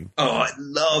exciting. Oh, I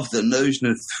love the notion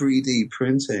of 3D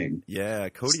printing. Yeah,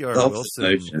 Cody R. Love the Wilson.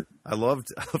 notion. I love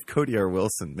Cody R.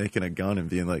 Wilson making a gun and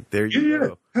being like, "There you Yeah,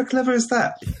 go." how clever is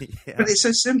that? Yeah. But it's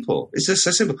so simple. It's just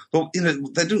so simple. But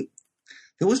they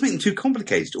always make it too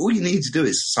complicated. All you need to do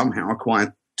is somehow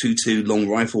acquire 2.2 long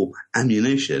rifle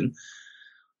ammunition,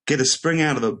 get a spring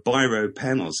out of a biro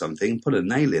pen or something, put a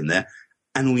nail in there,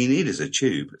 and all you need is a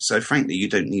tube. So frankly, you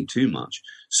don't need too much.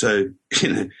 So,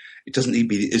 it doesn't need to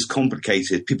be as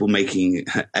complicated. People making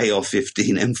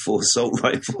AR-15 M4 assault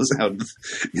rifles out of,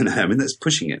 that's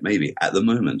pushing it maybe at the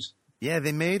moment. Yeah,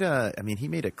 they made he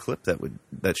made a clip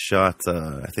that shot,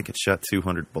 I think it shot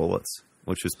 200 bullets,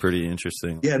 which was pretty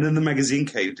interesting. Yeah, and then the magazine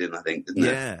caved in, I think, didn't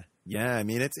it? Yeah. I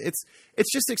mean, it's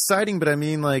just exciting, but I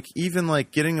mean, like, even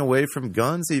like getting away from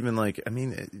guns, even like, I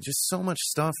mean, just so much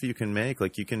stuff you can make.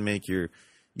 Like, you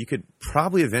could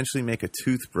probably eventually make a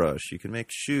toothbrush. You can make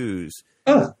shoes.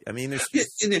 Oh. I mean, there's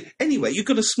anyway, you've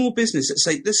got a small business.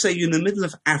 Let's say you're in the middle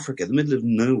of Africa, the middle of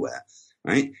nowhere,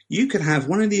 right? You could have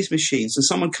one of these machines, and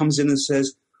someone comes in and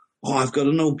says, "Oh, I've got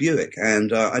an old Buick,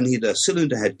 and I need a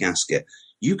cylinder head gasket."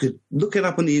 You could look it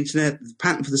up on the internet, the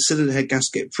patent for the cylinder head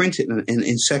gasket, print it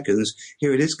in seconds.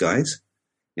 Here it is, guys.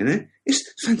 It's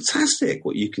fantastic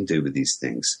what you can do with these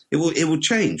things. It will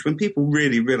change when people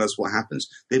really realize what happens.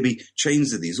 There'll be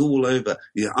chains of these all over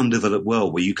the undeveloped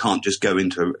world where you can't just go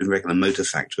into a regular motor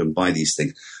factory and buy these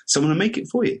things. Someone will make it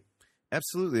for you.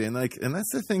 Absolutely, and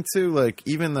that's the thing too. Like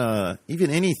even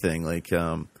anything, like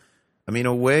a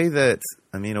way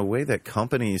that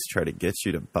companies try to get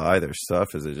you to buy their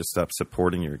stuff is they just stop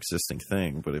supporting your existing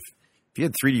thing. But if you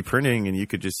had 3D printing and you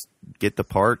could just get the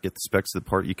specs of the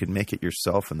part, you could make it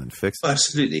yourself and then fix it.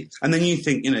 Absolutely. And then you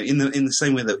think, in the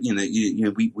same way that,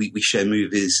 we share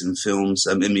movies and films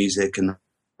and music and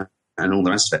all the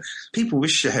rest of it. People were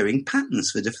sharing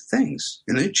patents for different things,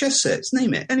 chess sets,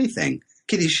 name it, anything,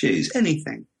 kiddie shoes,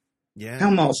 anything. Yeah. How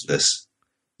marvelous.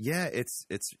 Yeah, it's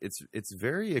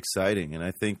very exciting. And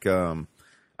I think,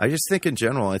 I just think in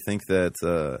general, I think that,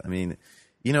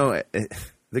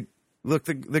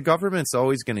 the government's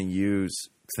always going to use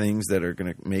things that are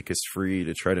going to make us free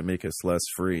to try to make us less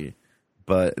free,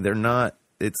 but they're not.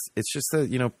 It's just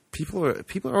that people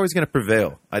are always going to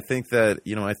prevail. I think that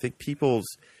I think people's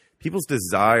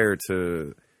desire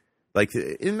to, like,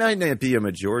 it might not be a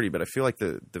majority, but I feel like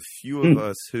the few of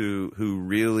us who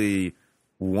really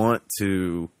want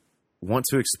to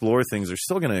explore things are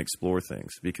still going to explore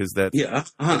things, because that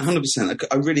 100%.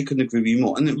 I really couldn't agree with you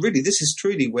more. And really, this is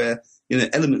truly where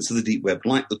elements of the deep web,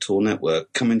 like the Tor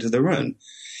network, come into their own.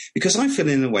 Because I feel,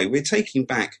 in a way, we're taking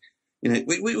back. I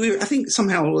think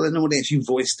somehow, although nobody actually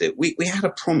voiced it, we had a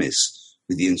promise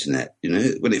with the internet.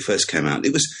 When it first came out,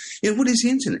 it was, what is the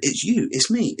internet? It's you, it's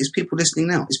me, it's people listening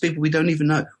now, it's people we don't even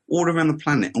know all around the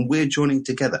planet, and we're joining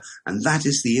together, and that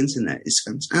is the internet. It's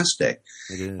fantastic,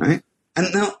 right?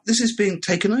 And now this is being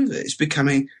taken over. It's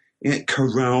becoming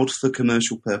corralled for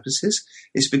commercial purposes.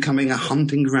 It's becoming a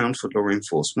hunting ground for law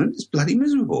enforcement. It's bloody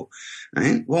miserable,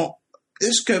 right? Well,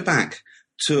 let's go back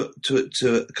to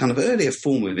a kind of earlier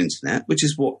form of internet, which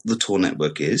is what the Tor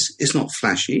network is. It's not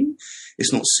flashy.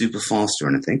 It's not super fast or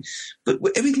anything. But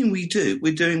everything we do,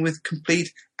 we're doing with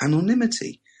complete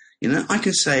anonymity. I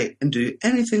can say and do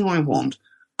anything I want,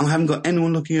 and I haven't got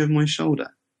anyone looking over my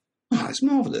shoulder. Oh, it's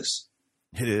marvelous.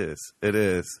 It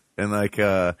is. And like,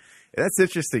 that's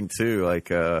interesting too. Like,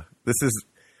 this is,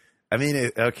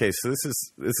 okay, so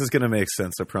this is going to make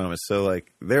sense, I promise. So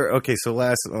like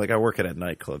I work at a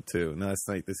nightclub too. And last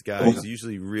night, this guy who's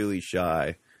usually really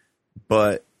shy,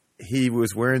 but he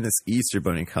was wearing this Easter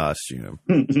Bunny costume.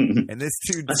 And this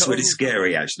dude, that's really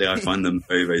scary, actually. I find them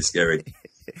very, very scary.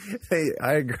 Hey,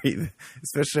 I agree.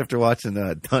 Especially after watching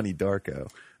Donnie Darko.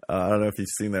 I don't know if you've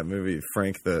seen that movie,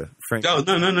 Frank. Oh,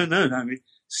 no.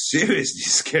 Seriously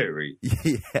scary.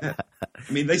 Yeah.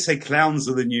 They say clowns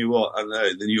are the new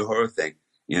the new horror thing.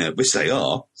 Which they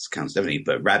are. It counts definitely.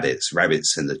 But rabbits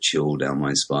send a chill down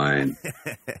my spine.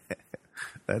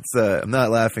 That's I'm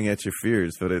not laughing at your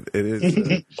fears, but it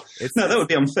is. No, that would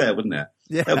be unfair, wouldn't it?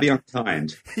 Yeah, that would be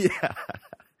unkind. Yeah.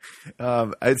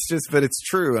 It's just, but it's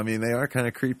true. They are kind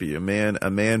of creepy. A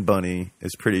man bunny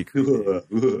is pretty creepy.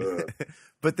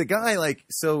 But the guy,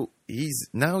 he's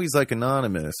like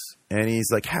anonymous, and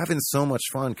he's like having so much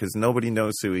fun because nobody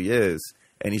knows who he is,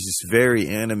 and he's just very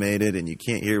animated, and you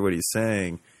can't hear what he's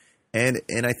saying. And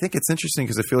I think it's interesting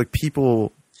because I feel like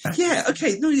people. Yeah.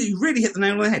 Okay. No, you really hit the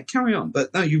nail on the head. Carry on.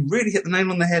 But no, you really hit the nail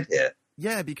on the head here.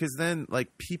 Yeah, because then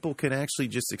people can actually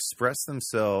just express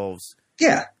themselves.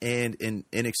 Yeah. And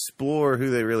explore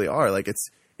who they really are. Like it's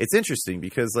it's interesting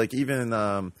because like even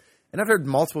and I've heard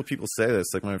multiple people say this.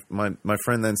 Like my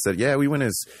friend then said, "Yeah, we went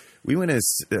as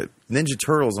Ninja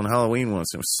Turtles on Halloween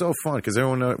once. It was so fun because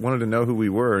everyone wanted to know who we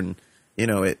were, and you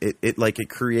know, it like it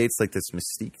creates like this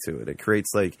mystique to it. It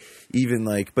creates like even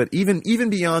like, but even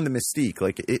beyond the mystique,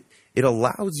 like it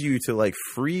allows you to like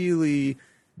freely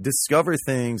discover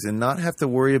things and not have to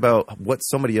worry about what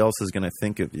somebody else is going to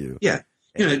think of you." Yeah.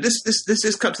 You know, this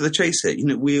is cut to the chase here. You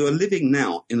know, we are living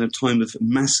now in a time of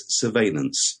mass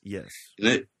surveillance. Yes. You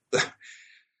know,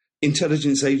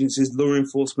 intelligence agencies, law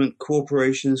enforcement,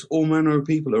 corporations, all manner of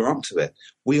people are up to it.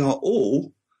 We are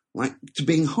all like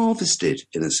being harvested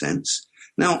in a sense.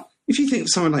 Now, if you think of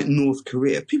somewhere like North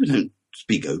Korea, people don't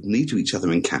speak openly to each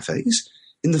other in cafes.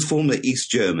 In the former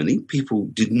East Germany, people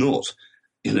did not,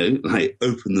 you know, like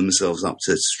open themselves up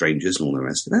to strangers and all the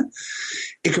rest of that.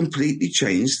 It completely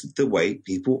changed the way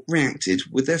people reacted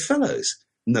with their fellows,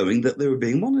 knowing that they were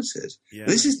being monitored. Yeah.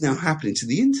 This is now happening to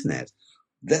the internet.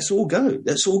 Let's all go.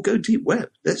 Let's all go deep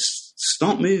web. Let's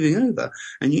start moving over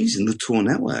and using the Tor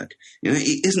network. You know,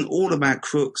 it isn't all about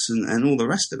crooks and all the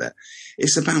rest of it.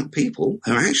 It's about people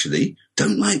who actually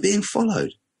don't like being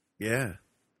followed. Yeah.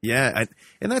 Yeah.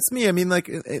 And that's me. I mean, like,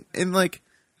 and like,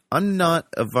 I'm not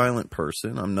a violent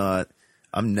person. I'm not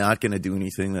going to do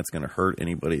anything that's going to hurt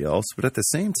anybody else. But at the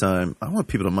same time, I want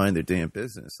people to mind their damn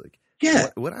business. Like, yeah.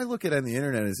 What I look at on the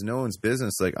internet is no one's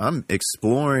business. Like, I'm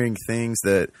exploring things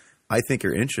that I think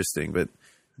are interesting, but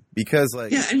because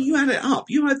like, yeah, and you add it up,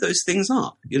 you add those things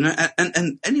up, you know,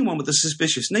 and anyone with a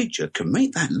suspicious nature can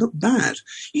make that look bad.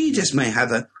 You just may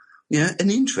have an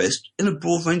interest in a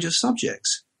broad range of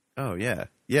subjects. Oh yeah.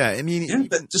 Yeah. I mean, yeah,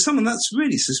 but to someone that's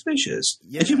really suspicious,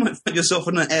 yeah. And you might find yourself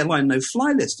on an airline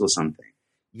no-fly list or something.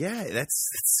 Yeah, that's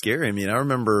scary. I mean, I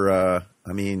remember,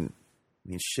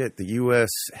 shit, the U.S.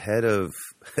 head of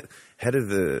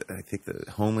I think the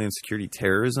Homeland Security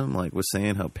terrorism, like, was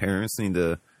saying how parents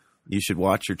you should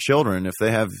watch your children if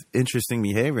they have interesting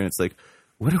behavior. And it's like,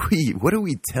 what are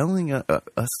we telling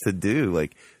us to do?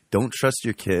 Like, don't trust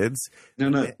your kids. No.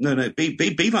 Be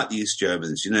like the East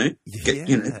Germans, you know.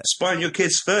 Spy on your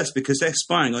kids first because they're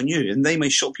spying on you, and they may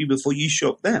shock you before you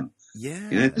shock them. Yeah,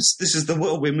 you know, this is the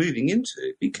world we're moving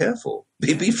into. Be careful.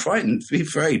 Be frightened. Be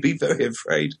afraid. Be very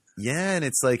afraid. Yeah, and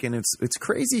it's like, and it's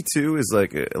crazy too. Is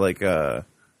like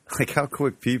how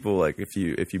quick people, like, if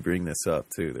you bring this up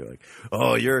too, they're like,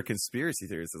 "Oh, you're a conspiracy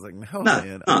theorist." It's like, no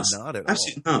man, nuts. I'm not at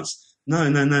Absolutely all. Nuts. No.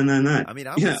 I mean,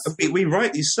 we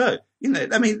rightly so. You know,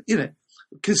 I mean, you know,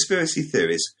 conspiracy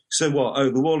theories. So what? Oh,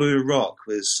 the war in Iraq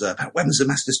was about weapons of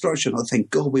mass destruction. I think,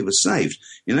 God, we were saved.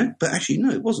 You know, but actually, no,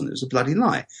 it wasn't. It was a bloody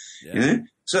lie. Yeah. You know,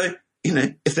 so you know,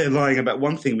 if they're lying about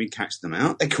one thing, we catch them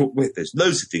out. There's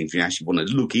loads of things we actually want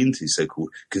to look into, so-called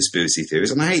conspiracy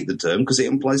theories. And I hate the term because it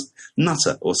implies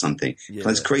nutter or something. It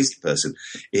implies crazy person.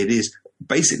 It is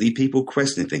basically people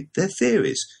questioning things. They're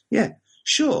theories. Yeah,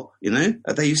 sure. You know,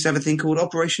 they used to have a thing called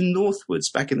Operation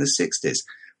Northwoods back in the 60s,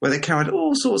 where they carried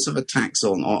all sorts of attacks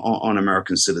on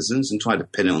American citizens and tried to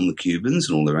pin it on the Cubans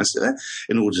and all the rest of it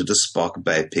in order to spark a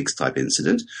Bay of Pigs type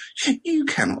incident. You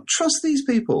cannot trust these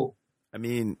people. I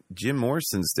mean, Jim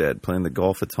Morrison's dead playing the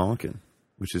Gulf of Tonkin,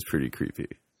 which is pretty creepy.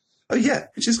 Oh yeah,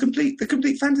 which is the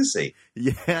complete fantasy.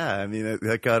 Yeah, I mean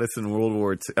that got us in World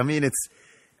War II. I mean, it's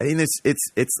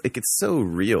like it's so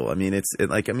real. I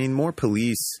mean, more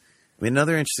police. I mean,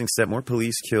 another interesting step: more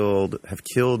police have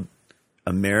killed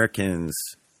Americans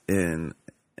in.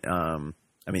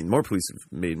 I mean, more police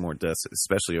have made more deaths,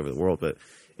 especially over the world, but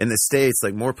in the States,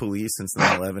 like, more police since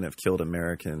 9/11 have killed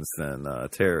Americans than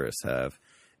terrorists have.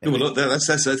 Well, look, that's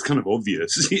kind of obvious.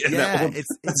 Yeah,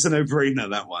 that's a no-brainer,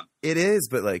 that one. It is,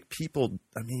 but like people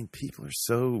are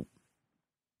so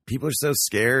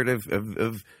scared of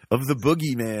the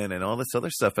boogeyman and all this other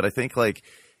stuff. But I think, like,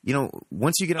 you know,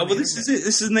 once you get on this is it.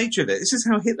 This is the nature of it. This is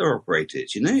how Hitler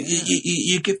operated. You know,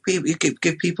 you give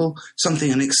people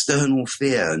something, an external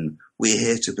fear, and we're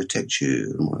here to protect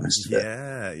you. And all the rest of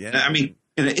it. Yeah. I mean,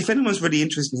 you know, if anyone's really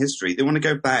interested in history, they want to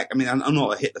go back. I mean, I'm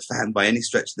not a Hitler fan by any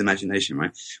stretch of the imagination,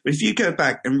 right? But if you go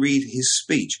back and read his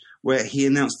speech where he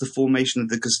announced the formation of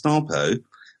the Gestapo,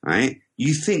 right,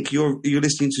 you think you're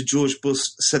listening to George Bush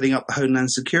setting up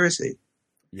Homeland Security.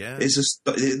 Yeah,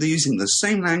 they're using the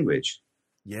same language.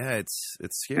 Yeah, it's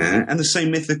scary. And the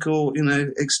same mythical, you know,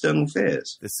 external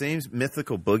fears. The same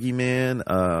mythical boogeyman.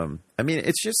 I mean,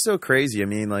 it's just so crazy. I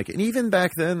mean, like, and even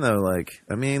back then, though, like,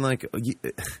 I mean, like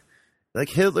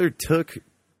Hitler took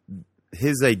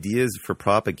his ideas for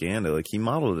propaganda. Like, he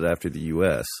modeled it after the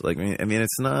U.S. Like, I mean,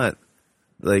 it's not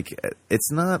like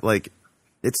it's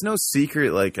no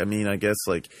secret. Like, I mean, I guess,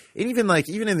 like, and even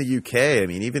in the UK, I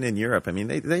mean, even in Europe, I mean,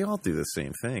 they all do the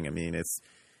same thing. I mean,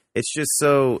 it's just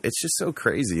so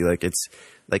crazy. Like it's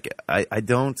like I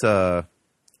don't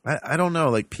know.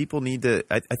 Like people need to.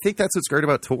 I think that's what's great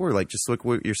about Tor. Like just like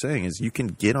what you're saying is you can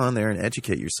get on there and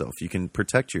educate yourself. You can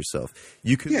protect yourself.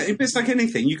 You can. Yeah, it's like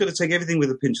anything. You've got to take everything with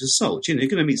a pinch of salt. You know, you're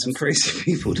going to meet some crazy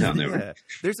people down there, right?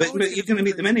 There's but you're going to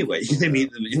meet them anyway. You're going to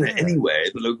meet them anywhere,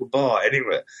 at the local bar,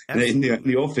 anywhere, in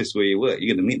the office where you work.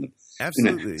 You're going to meet them.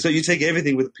 Absolutely. You know? So you take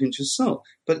everything with a pinch of salt.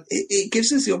 But it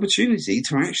gives us the opportunity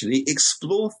to actually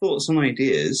explore thoughts and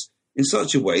ideas in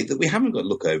such a way that we haven't got to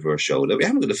look over our shoulder. We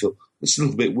haven't got to feel it's a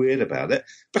little bit weird about it.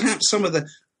 Perhaps some of the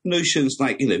notions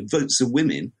like, votes of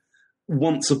women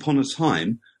once upon a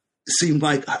time seemed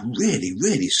like a really,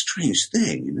 really strange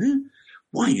thing,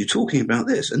 Why are you talking about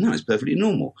this? And now it's perfectly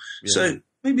normal. Yeah. So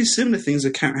maybe similar things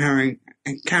are carrying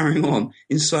on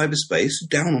in cyberspace,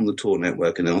 down on the Tor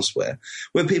network and elsewhere,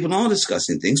 where people are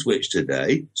discussing things which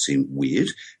today seem weird,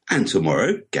 and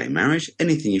tomorrow, gay marriage,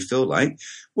 anything you feel like,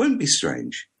 won't be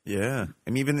strange. Yeah.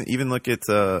 And even look at,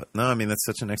 that's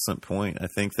such an excellent point. I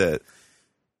think that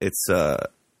it's, I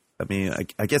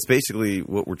guess basically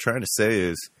what we're trying to say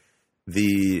is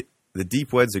the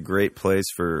deep web's a great place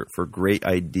for great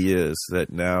ideas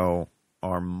that now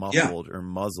are muffled or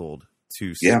muzzled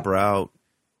to sprout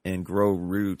and grow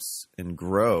roots and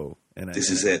grow. And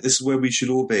this is it. This is where we should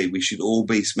all be. We should all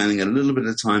be spending a little bit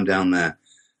of time down there.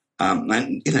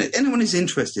 And, anyone who's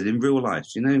interested in real life,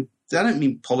 I don't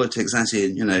mean politics as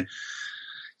in,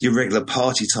 your regular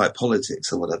party type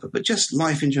politics or whatever, but just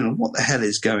life in general. What the hell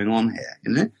is going on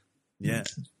here, Yeah.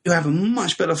 You have a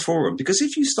much better forum, because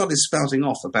if you started spouting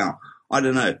off about, I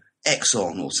don't know,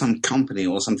 Exxon or some company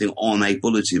or something on a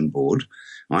bulletin board,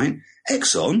 right?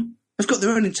 Exxon have got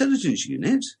their own intelligence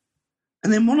unit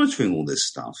and they're monitoring all this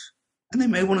stuff. And they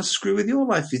may want to screw with your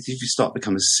life if you start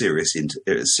becoming serious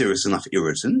enough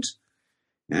irritant.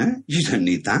 Yeah, you don't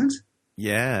need that.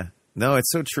 Yeah. No,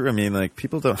 it's so true. I mean, like,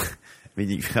 people don't.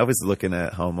 I was looking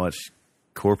at how much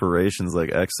corporations like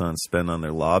Exxon spend on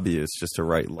their lobbyists just to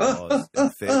write laws in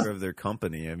favor of their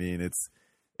company. I mean, it's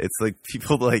like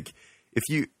people like if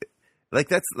you like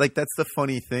that's the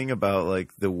funny thing about like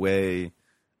the way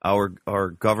our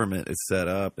government is set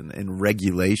up and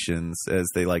regulations, as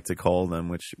they like to call them,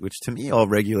 which to me all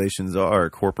regulations are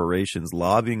corporations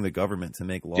lobbying the government to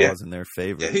make laws in their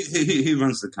favor. Yeah. Who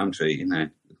runs the country?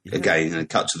 Again,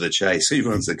 cut to the chase. Who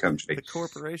runs the country? The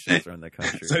corporations run the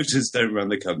country. Voters don't run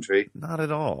the country. Not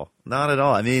at all. Not at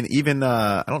all. I mean, even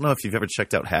I don't know if you've ever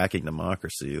checked out Hacking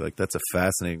Democracy. Like, that's a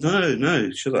fascinating. No.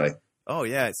 Should I? Oh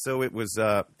yeah. So it was.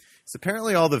 So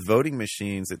apparently all the voting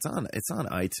machines. It's on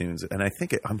iTunes, and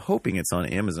I'm hoping it's on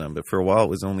Amazon. But for a while it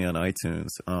was only on iTunes.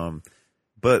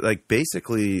 But like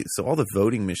basically, so all the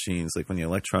voting machines, like when the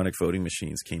electronic voting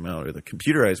machines came out, or the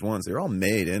computerized ones, they're all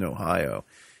made in Ohio.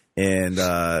 And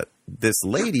this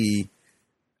lady,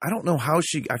 I don't know how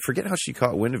I forget how she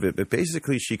caught wind of it, but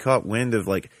basically she caught wind of,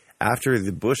 like, after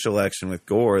the Bush election with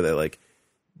Gore, that like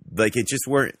it just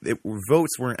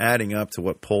votes weren't adding up to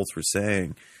what polls were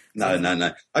saying. No.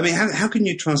 I mean, how can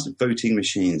you trust voting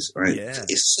machines, right? Yeah.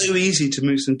 It's so easy to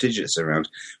move some digits around,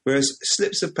 whereas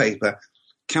slips of paper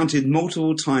counted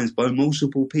multiple times by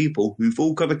multiple people who've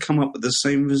all got to come up with the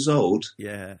same result.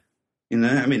 Yeah.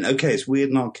 I mean, okay, it's weird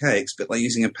and archaic, but like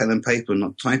using a pen and paper and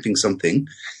not typing something.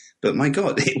 But my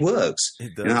God, it works.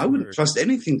 It does. I wouldn't trust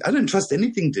anything. I don't trust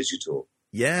anything digital.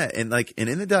 Yeah, and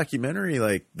in the documentary,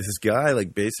 like, this guy,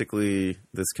 like, basically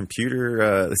this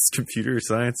computer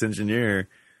science engineer,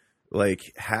 like,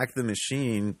 hacked the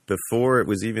machine before it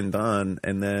was even done,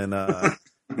 and then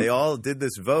they all did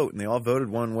this vote, and they all voted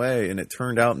one way, and it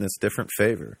turned out in this different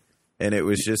favor. And it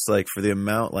was just like, for the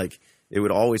amount, like, it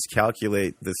would always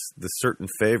calculate this certain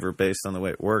favor based on the way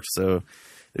it works. So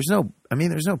there's no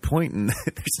point in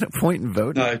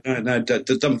voting. No.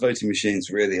 Dumb voting machines.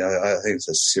 Really, I think it's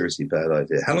a seriously bad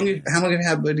idea. How long have you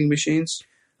had voting machines?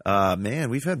 Man,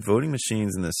 we've had voting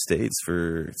machines in the States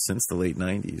since the late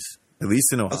 90s, at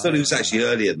least in Ohio. I thought it was actually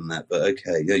earlier than that, but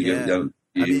okay.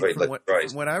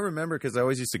 From what I remember, because I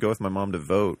always used to go with my mom to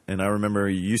vote, and I remember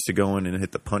you used to go in and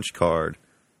hit the punch card.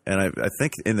 And I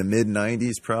think in the mid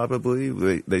 90s,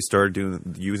 probably they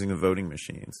started using the voting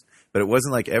machines, but it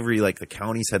wasn't like the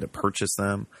counties had to purchase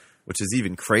them, which is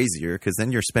even crazier, because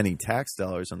then you're spending tax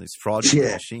dollars on these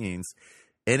fraudulent machines.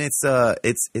 And it's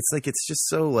just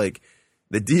so, like,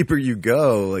 the deeper you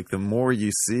go, like, the more you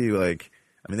see, like,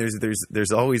 I mean,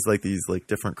 there's always, like, these, like,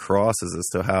 different crosses as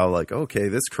to how, like, okay,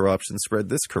 this corruption spread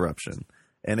this corruption.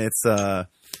 And it's, I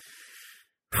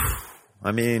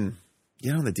mean,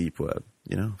 the deep web.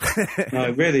 No,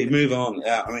 really, move on.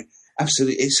 Yeah, I mean,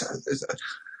 absolutely. You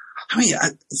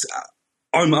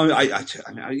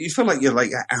feel like you're,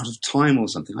 like, out of time or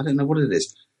something. I don't know what it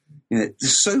is.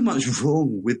 There's so much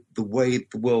wrong with the way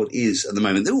the world is at the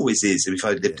moment. There always is. If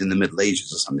I lived in the Middle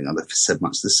Ages or something, I'd have said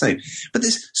much the same. But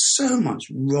there's so much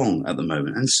wrong at the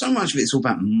moment, and so much of it's all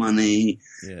about money.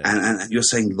 And you're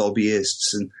saying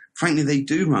lobbyists, and frankly, they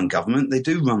do run government. They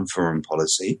do run foreign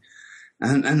policy,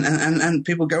 and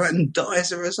people go out and die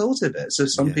as a result of it. So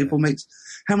some people make.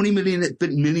 How many million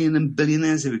and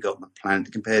billionaires have we got on the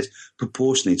planet compared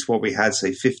proportionally to what we had,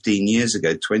 say, 15 years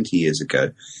ago, 20 years ago?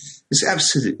 It's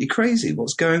absolutely crazy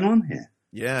what's going on here.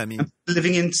 Yeah, I mean...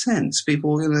 living in tents,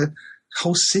 people in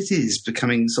whole cities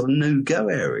becoming sort of no-go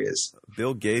areas.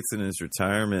 Bill Gates in his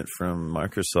retirement from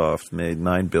Microsoft made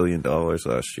 $9 billion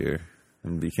last year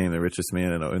and became the richest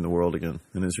man in the world again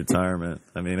in his retirement.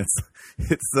 I mean,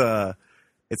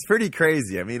 it's pretty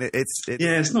crazy. I mean,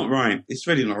 it's not right. It's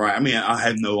really not right. I mean, I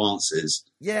have no answers.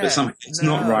 Yeah, but it's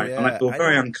not right, and I feel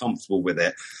very uncomfortable with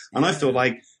it. And I feel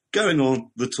like going on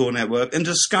the Tour Network and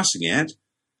discussing it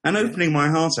and opening my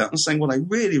heart out and saying what I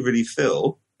really, really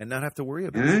feel. And not have to worry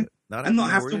about it. Not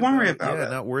have to worry about it.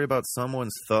 Not worry about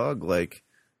someone's thug, like,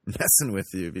 messing with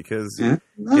you. Because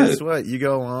guess what? You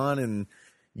go on and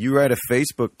you write a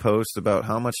Facebook post about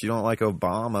how much you don't like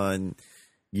Obama and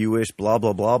you wish blah,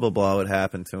 blah, blah, blah, blah would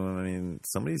happen to him. I mean,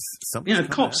 somebody's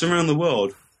cops around the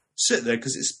world sit there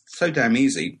because it's so damn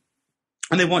easy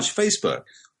and they watch Facebook.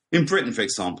 In Britain, for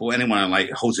example, anyone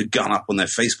who holds a gun up on their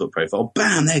Facebook profile,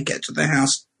 bam, they get to their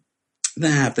house.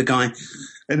 They have the guy.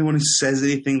 Anyone who says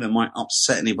anything that might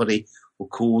upset anybody or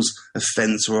cause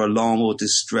offence or alarm or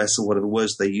distress or whatever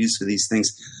words they use for these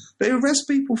things, they arrest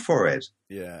people for it.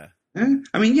 Yeah.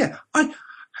 I mean, I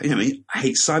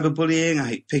hate cyberbullying. I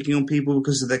hate picking on people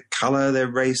because of their colour,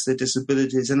 their race, their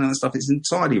disabilities, and all that stuff. It's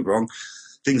entirely wrong.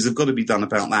 Things have got to be done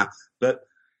about that. But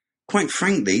quite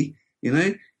frankly,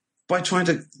 by trying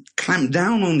to clamp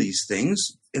down on these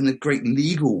things in a great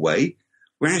legal way,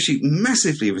 we're actually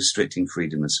massively restricting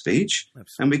freedom of speech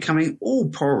and becoming all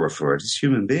poorer for it as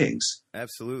human beings.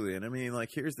 Absolutely. And I mean,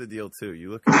 here's the deal, too.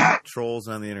 You look at trolls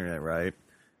on the internet, right?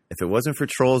 If it wasn't for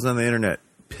trolls on the internet,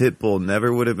 Pitbull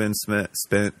never would have been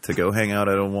spent to go hang out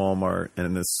at a Walmart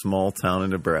in this small town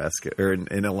in Nebraska or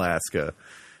in Alaska.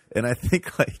 And I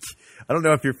think, I don't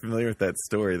know if you're familiar with that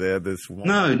story. They had this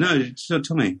Walmart. No,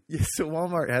 tell me. Yeah, so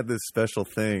Walmart had this special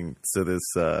thing. So this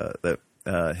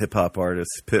hip hop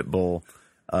artist Pitbull,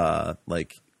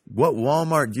 what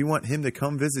Walmart do you want him to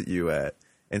come visit you at?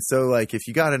 And so, if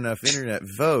you got enough internet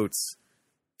votes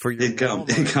for your he'd come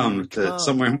to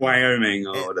somewhere in Wyoming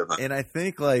or whatever. And I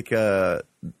think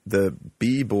the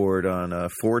B board on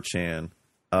 4chan.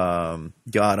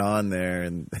 Got on there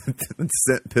and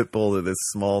sent Pitbull to this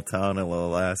small town in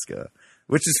Alaska,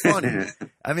 which is funny.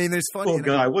 I mean, there's funny. Poor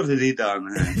guy, what had he done?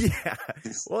 Yeah.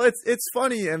 Well, it's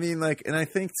funny. I mean, and I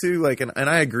think too, and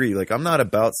I agree. I'm not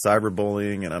about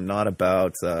cyberbullying, and I'm not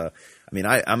about.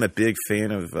 I'm a big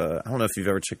fan of. I don't know if you've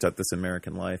ever checked out This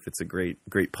American Life. It's a great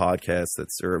podcast.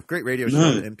 Or a great radio show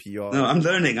on NPR. No, I'm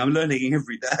learning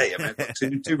every day. I've got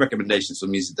two recommendations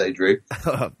from you today, Drew.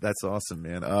 That's awesome,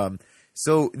 man.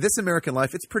 So This American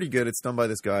Life, it's pretty good. It's done by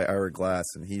this guy Ira Glass,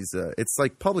 and he's it's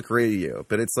like public radio,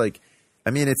 but it's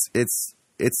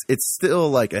it's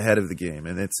still ahead of the game,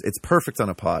 and it's perfect on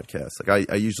a podcast.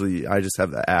 I just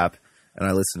have the app and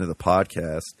I listen to the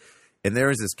podcast. And there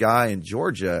was this guy in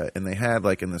Georgia, and they had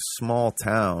in this small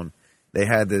town, they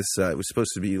had this. It was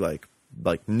supposed to be like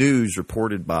news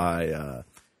reported by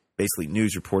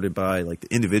the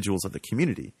individuals of the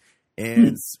community.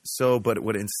 And so, but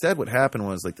what happened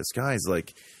was this guy's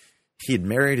he had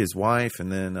married his wife,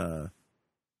 and then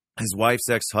his wife's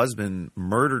ex-husband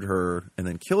murdered her and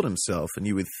then killed himself. And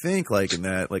you would think in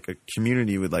that a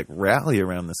community would rally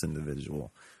around this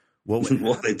individual.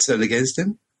 What they'd turn against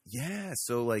him? Yeah.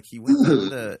 So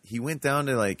he went down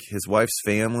to his wife's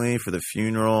family for the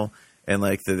funeral, and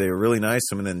they were really nice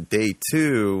to him. And then day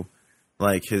 2.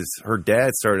 Her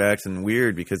dad started acting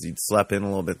weird because he'd slept in a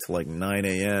little bit till 9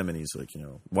 a.m. and he's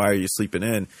why are you sleeping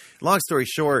in? Long story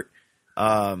short,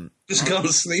 just can't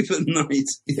sleep at night.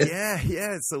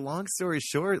 Yeah. So long story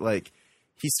short,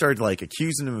 he started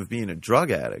accusing him of being a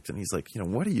drug addict, and he's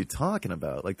what are you talking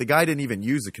about? The guy didn't even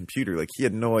use a computer. He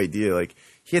had no idea.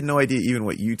 He had no idea even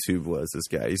what YouTube was. This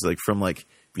guy, he's from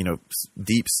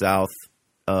deep south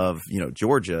of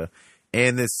Georgia,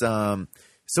 and this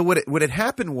So what had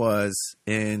happened was,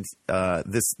 and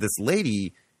this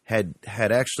lady had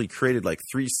actually created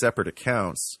 3 separate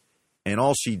accounts, and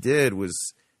all she did was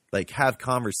have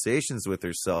conversations with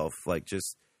herself,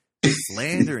 just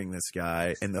slandering this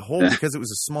guy, and because it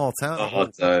was a small town,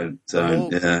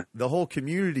 the whole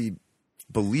community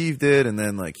believed it, and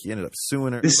then like he ended up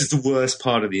suing her. This is the worst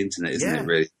part of the internet, isn't it?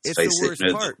 Really, it's the worst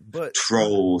part. But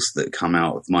trolls that come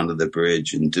out of under the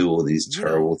bridge and do all these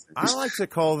terrible things. I like to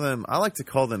call them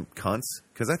cunts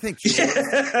because I think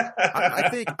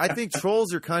I think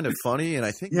trolls are kind of funny, and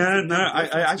I think I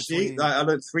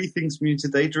learned 3 things from you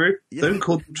today, Drew. Yeah. Don't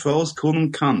call them trolls, call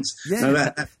them cunts. Yeah. No,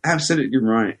 that's absolutely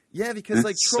right. Yeah, because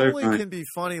like trolling can be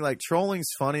funny. Like trolling's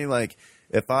funny. Like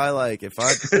if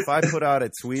I put out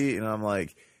a tweet and I'm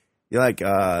like,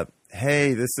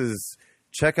 hey, this is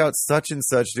check out such and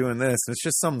such doing this. And it's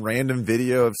just some random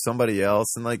video of somebody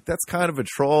else, and like that's kind of a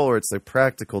troll, or it's a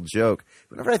practical joke.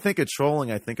 Whenever I think of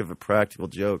trolling, I think of a practical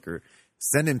joke or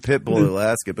sending Pitbull to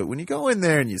Alaska. But when you go in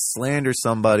there and you slander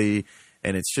somebody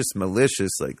and it's just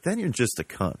malicious, like then you're just a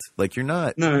cunt. Like you're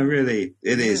not. No, really,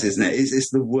 it is, isn't it?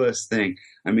 It's the worst thing.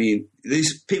 I mean,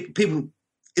 these people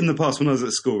in the past when I was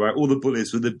at school, right? All the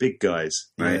bullies were the big guys,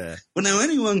 right? Yeah. Well, now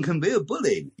anyone can be a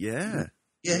bully. Yeah.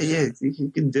 Yeah.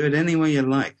 You can do it any way you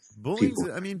like.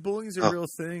 Bullying's a real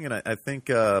thing, and I think,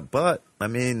 but I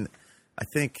mean, I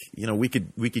think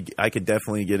I could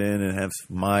definitely get in and have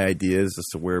my ideas as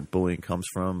to where bullying comes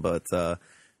from, but the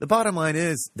bottom line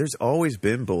is, there's always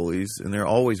been bullies, and there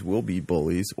always will be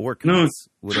bullies or cunts,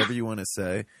 whatever you want to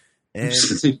say, and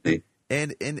absolutely.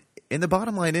 And the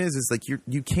bottom line is like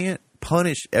you can't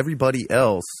punish everybody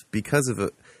else because of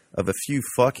a few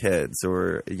fuckheads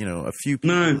or a few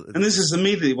people. No, and this is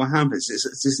immediately what happens.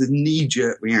 It's just a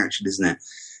knee-jerk reaction, isn't it?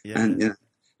 Yeah. And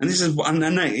this is what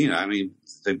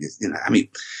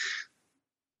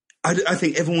I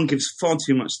think everyone gives far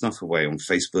too much stuff away on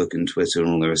Facebook and Twitter and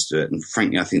all the rest of it. And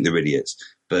frankly, I think they're idiots.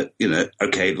 But,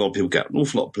 okay, a lot of people get an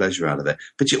awful lot of pleasure out of it.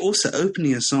 But you're also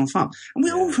opening yourself up. And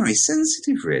we're all very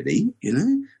sensitive, really,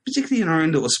 particularly in our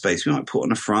own little space. We might put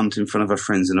on a front in front of our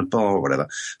friends in a bar or whatever.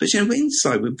 But, we're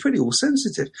inside, we're pretty all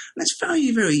sensitive. And it's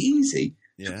very, very easy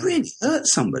to really hurt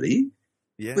somebody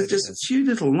with just a few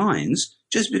little lines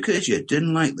just because you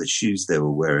didn't like the shoes they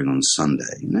were wearing on Sunday,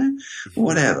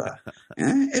 whatever.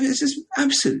 It's just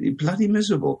absolutely bloody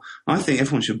miserable. I think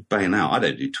everyone should bail out. I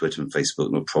don't do Twitter and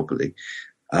Facebook, not properly.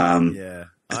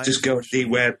 Just go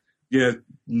anywhere,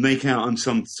 make out I'm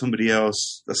somebody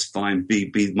else. That's fine.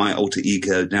 Be my alter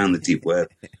ego down the deep web,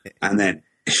 and then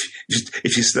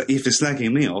if you're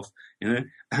slagging me off,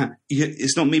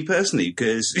 it's not me personally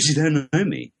because you don't know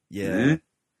me. Yeah,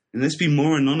 and let's be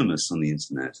more anonymous on the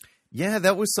internet. Yeah,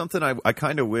 that was something I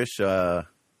kind of wish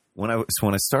when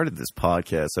I started this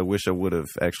podcast, I wish I would have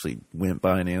actually went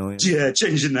by an alien. Yeah,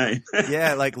 change your name.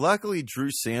 Yeah, like luckily Drew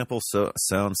Sample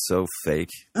sounds so fake.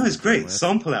 Oh, it's great.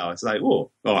 Sample out. It's like,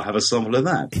 I'll have a sample of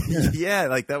that. Yeah, yeah,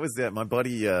 like that was that. My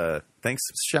buddy, thanks.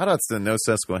 Shout outs to No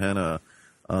Susquehanna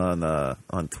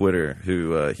on Twitter,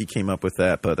 who he came up with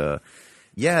that. But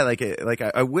yeah,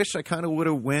 I wish I kind of would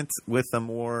have went with a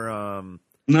more.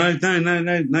 No.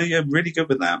 You're really good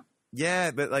with that.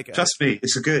 Yeah, but trust me,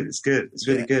 it's good. It's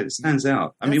really good. It stands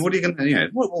out. I mean, what are you going to?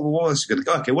 What else are you going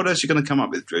to? Okay, what else are you going to come up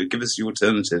with, Drew? Give us your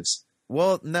alternatives.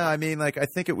 Well, no, I mean, I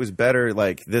think it was better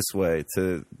this way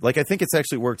to I think it's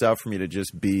actually worked out for me to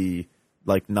just be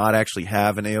not actually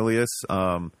have an alias.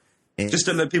 Just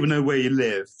don't let people know where you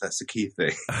live. That's the key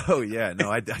thing. Oh yeah, no,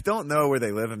 I don't know where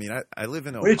they live. I mean, I live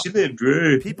in Ohio. Where'd you live,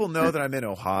 Drew? People know that I'm in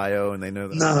Ohio, and they know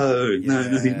that. No,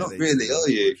 you're not really, are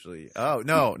you? Actually. Oh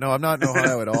no, I'm not in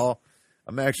Ohio at all.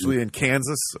 I'm actually in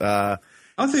Kansas. I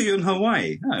thought you were in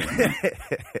Hawaii. No.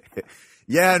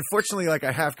 Yeah, unfortunately,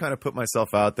 I have kind of put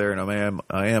myself out there, and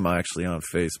I am actually on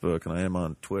Facebook, and I am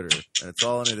on Twitter, and it's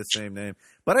all under the same name.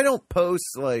 But I don't post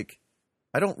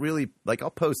I don't really I'll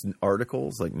post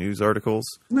articles, news articles.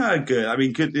 No, good. I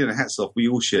mean, good. Hats off. We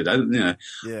all should. I'm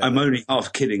only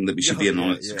half kidding that we should be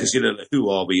anonymous because who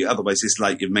are we? Otherwise, it's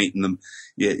like you're making them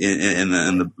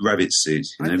in the rabbit suit.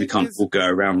 We can't all go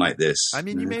around like this. I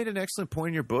mean, you made an excellent point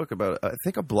in your book about. I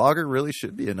think a blogger really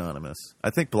should be anonymous.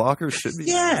 I think bloggers should be.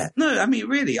 Yeah. Anonymous. No. I mean,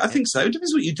 really, I think so. It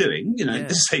depends what you're doing.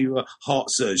 Just say you're a heart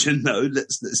surgeon. No,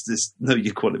 let's know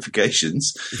your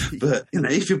qualifications. But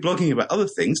if you're blogging about other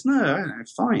things, no.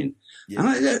 Fine.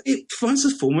 Yeah. And it finds a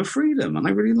form of freedom, and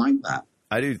I really like that.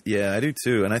 I do. Yeah, I do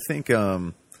too. And I think I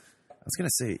was going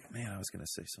to say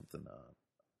something.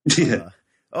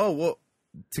 Well,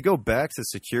 to go back to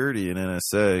security in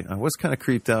NSA, I was kind of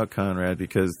creeped out, Conrad,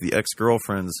 because the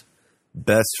ex-girlfriend's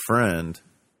best friend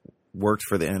worked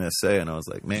for the NSA, and I was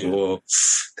like, man. Sure.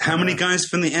 How many guys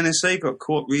from the NSA got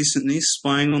caught recently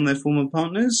spying on their former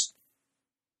partners?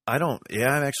 I'm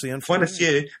actually unfortunate. Quite a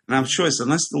few, and I'm sure it's a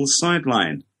nice little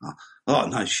sideline. Oh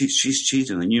no, she's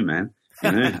cheating on you, man.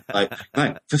 For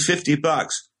 $50,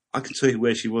 I can tell you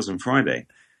where she was on Friday.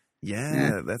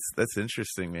 Yeah, that's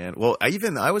interesting, man. Well,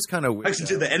 I was kind of I actually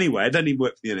do that anyway. I don't even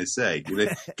work for the NSA. You know,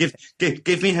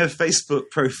 give me her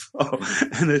Facebook profile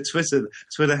and her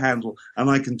Twitter handle, and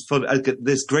I can follow.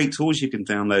 There's great tools you can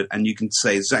download, and you can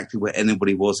say exactly where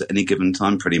anybody was at any given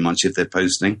time, pretty much, if they're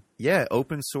posting. Yeah,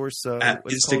 open source.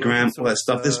 Instagram, all that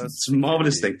stuff. There's some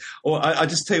marvelous thing. Or I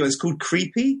just tell you, it's called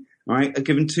Creepy. All right, I've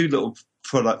given 2 little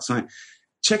products. Right.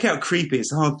 Check out Creepy.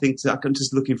 It's a hard thing to... I'm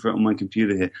just looking for it on my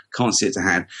computer here. Can't see it to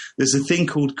hand. There's a thing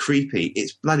called Creepy.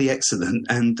 It's bloody excellent.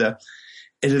 And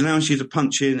it allows you to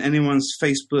punch in anyone's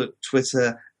Facebook,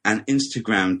 Twitter, and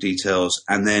Instagram details.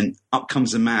 And then up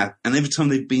comes a map. And every time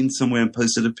they've been somewhere and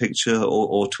posted a picture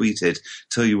or tweeted,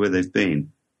 tell you where they've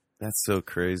been. That's so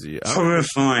crazy.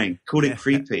 Horrifying. Called it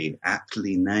Creepy.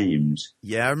 Aptly named.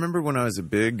 Yeah, I remember when I was a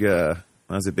big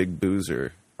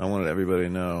boozer. I wanted everybody to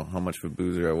know how much of a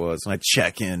boozer I was. And I'd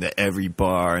check into every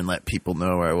bar and let people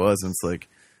know where I was. And it's like,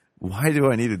 why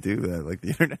do I need to do that? Like, the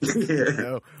internet doesn't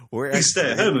know where you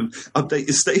stay at home and update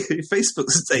your Facebook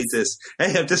status.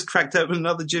 Hey, I've just cracked open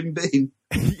another Jim Beam.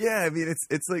 Yeah, I mean,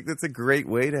 it's like, that's a great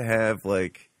way to have,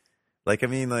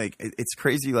 it's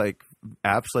crazy, like,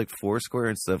 apps like Foursquare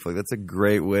and stuff. Like, that's a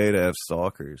great way to have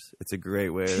stalkers. It's a great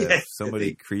way to have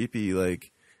somebody creepy,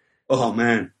 like, oh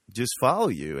man, just follow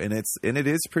you, and it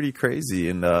is pretty crazy.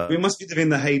 And we must be living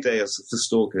the heyday of the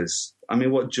stalkers. I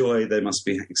mean, what joy they must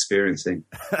be experiencing.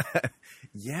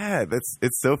 Yeah,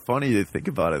 it's so funny to think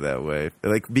about it that way.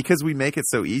 Like, because we make it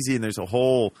so easy, and there's a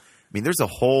whole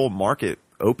market,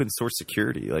 open source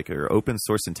security, like, or open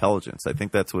source intelligence. I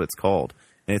think that's what it's called,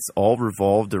 and it's all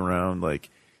revolved around like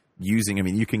using. I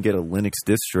mean, you can get a Linux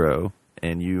distro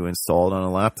and you install it on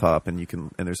a laptop, and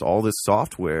there's all this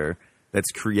software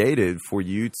that's created for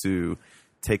you to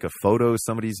take a photo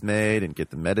somebody's made and get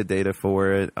the metadata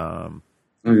for it.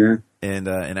 And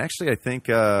actually, I think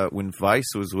when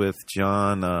Vice was with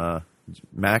John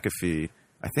McAfee,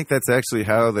 I think that's actually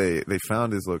how they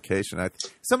found his location.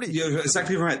 You're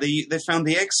exactly right. They found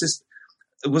the Exist.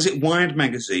 Was it Wired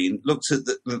magazine? Looked at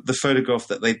the photograph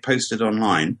that they posted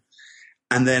online,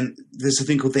 and then there's a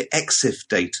thing called the EXIF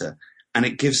data. And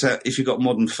it gives out, if you've got a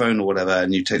modern phone or whatever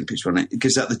and you take a picture on it, it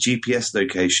gives out the GPS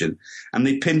location. And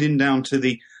they pinned him down to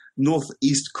the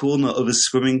northeast corner of a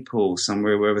swimming pool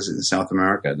somewhere, where was it, in South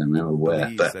America? I don't know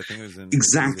where. But I think it was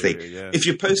exactly. Area, yeah. If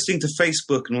you're posting to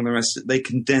Facebook and all the rest, they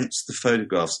condense the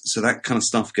photographs. So that kind of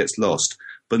stuff gets lost.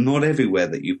 But not everywhere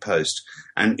that you post.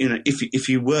 And, you know, if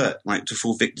you were like to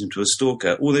fall victim to a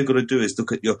stalker, all they've got to do is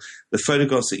look at the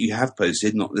photographs that you have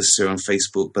posted, not necessarily on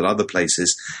Facebook, but other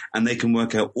places, and they can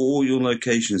work out all your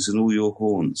locations and all your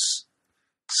haunts.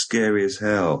 Scary as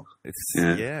hell.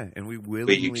 Yeah, and we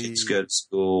willingly... Where your kids go to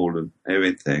school and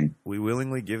everything. We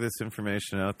willingly give this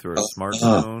information out to our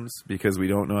smartphones because we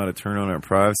don't know how to turn on our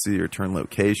privacy or turn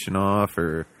location off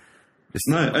or...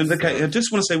 And okay, I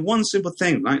just want to say one simple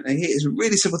thing. Like, it's a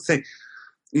really simple thing.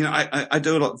 You know, I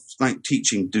do a lot of like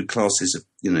teaching, do classes of,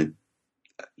 you know,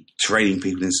 training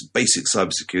people in basic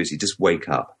cybersecurity. Just wake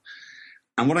up.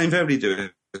 And what I invariably do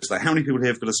is like, how many people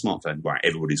here have got a smartphone? Right,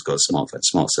 everybody's got a smartphone,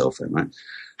 smart cell phone, right?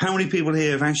 How many people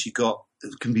here have actually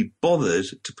can be bothered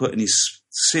to put any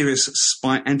serious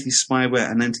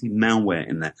anti-spyware and anti-malware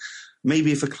in there?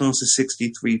 Maybe if a class of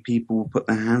 63 people will put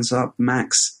their hands up,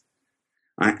 max.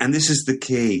 Right, and this is the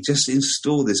key. Just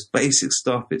install this basic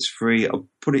stuff. It's free. I'll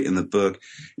put it in the book.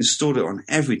 Install it on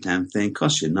every damn thing.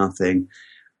 Costs you nothing.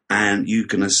 And you're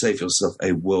going to save yourself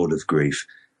a world of grief.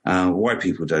 Why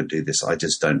people don't do this, I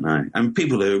just don't know. And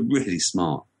people are really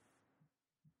smart.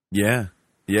 Yeah.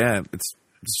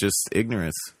 It's just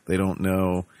ignorance. They don't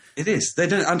know. It is. They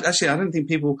don't. Actually, I don't think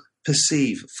people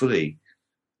perceive fully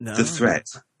the threat.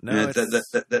 No,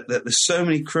 there's so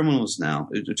many criminals now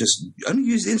who just only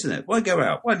use the internet. Why go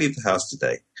out? Why leave the house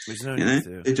today? There's no need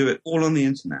to. They do it all on the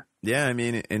internet. Yeah, I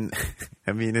mean,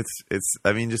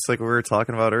 just like we were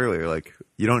talking about earlier. Like,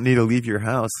 you don't need to leave your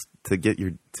house to get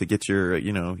your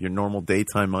your normal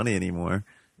daytime money anymore,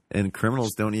 and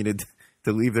criminals don't need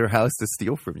to leave their house to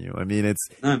steal from you. I mean, it's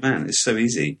so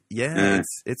easy. Yeah,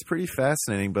 it's pretty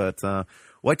fascinating, but.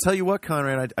 Well, I tell you what,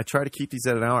 Conrad, I try to keep these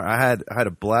at an hour. I had a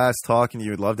blast talking to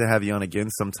you. I'd love to have you on again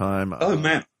sometime. Oh,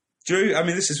 man. Drew, I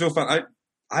mean, this is real fun.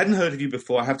 I hadn't heard of you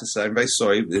before, I have to say. I'm very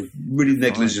sorry. Really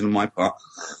negligent on my part.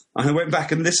 I went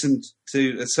back and listened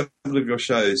to several of your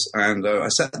shows, and I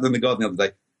sat in the garden the other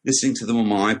day listening to them on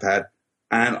my iPad,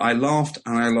 and I laughed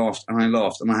and I laughed and I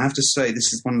laughed. And I have to say,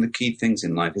 this is one of the key things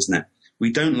in life, isn't it?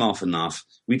 We don't laugh enough.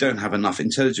 We don't have enough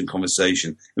intelligent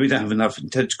conversation. We don't have enough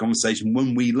intelligent conversation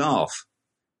when we laugh.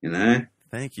 You know?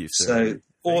 Thank you, sir. So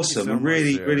awesome. I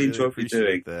really enjoyed what you're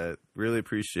doing. That. Really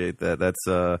appreciate that. That's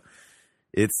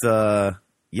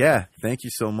Yeah, thank you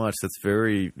so much. That's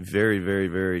very, very, very,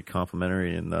 very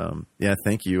complimentary, and yeah,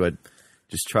 thank you. I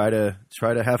just try to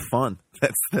have fun.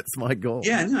 That's my goal.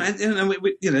 Yeah, no, and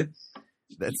you know,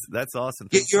 that's awesome.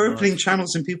 you're opening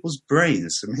channels in people's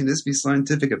brains. I mean, let's be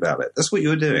scientific about it. That's what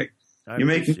you're doing. You're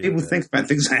making people think about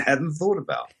things I hadn't thought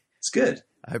about. It's good.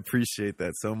 I appreciate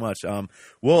that so much.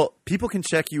 Well, people can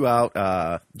check you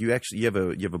out. You have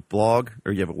a blog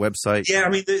or you have a website. Yeah, I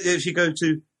mean, if you go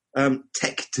to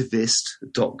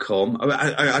techtivist.com,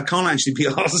 I can't actually be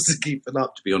asked to keep it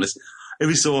up, to be honest.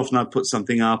 Every so often I put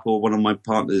something up, or one of my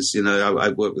partners, you know, I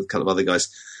work with a couple of other guys,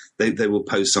 they will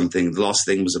post something. The last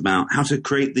thing was about how to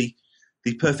create the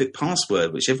perfect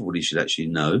password, which everybody should actually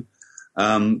know.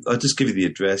 I'll just give you the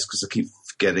address because I keep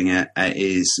forgetting it. It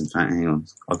is, in fact, hang on,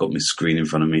 I've got my screen in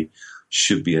front of me.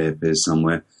 Should be up here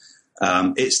somewhere.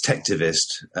 It's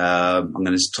Techtivist. I'm going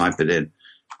to just type it in.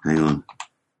 Hang on.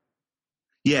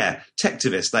 Yeah,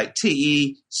 Techtivist, like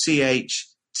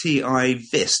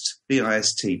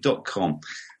TECHTIVIST.com.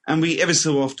 And we, ever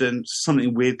so often,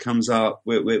 something weird comes up,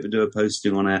 we do a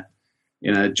posting on it.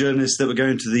 You know, journalists that were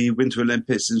going to the Winter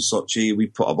Olympics in Sochi, we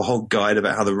put up a whole guide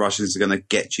about how the Russians are going to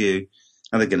get you,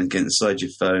 how they're going to get inside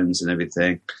your phones and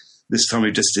everything. This time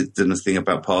we just did a thing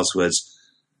about passwords.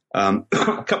 A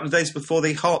couple of days before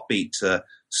the heartbeat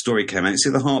story came out, you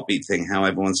see the heartbeat thing, how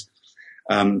everyone's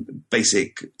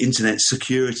basic internet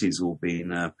security has all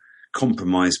been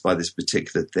compromised by this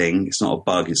particular thing. It's not a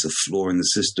bug, it's a flaw in the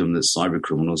system that cyber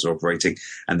criminals are operating,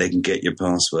 and they can get your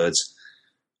passwords.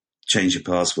 Change your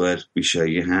password, we show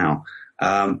you how.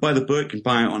 Buy the book, you can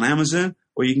buy it on Amazon,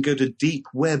 or you can go to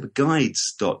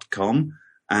deepwebguides.com,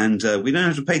 and we don't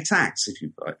have to pay tax if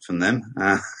you buy it from them,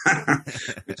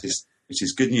 which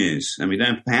is good news. And we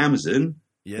don't have to pay Amazon,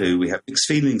 who we have mixed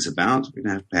feelings about. We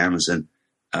don't have to pay Amazon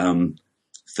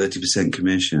 30%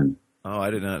 commission. Oh,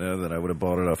 I did not know that. I would have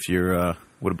bought it off your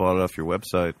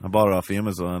website. I bought it off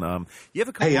Amazon. You have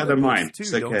a couple other books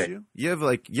too, don't you? You have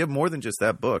more than just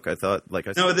that book. I thought, like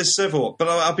I said. No, there's several, but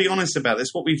I'll be honest about this.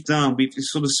 What we've done,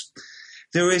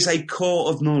 there is a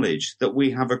core of knowledge that we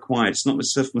have acquired. It's not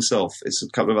myself. It's a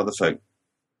couple of other folk.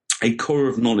 A core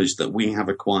of knowledge that we have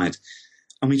acquired,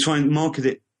 and we try and market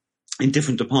it in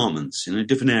different departments,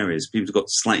 different areas. People have got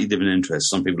slightly different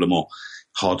interests. Some people are more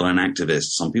hardline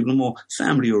activists. Some people are more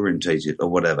family orientated or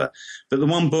whatever. But the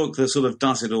one book that sort of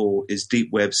does it all is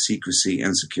Deep Web, Secrecy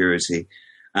and Security.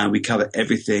 We cover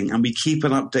everything and we keep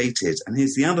it updated. And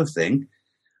here's the other thing.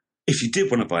 If you did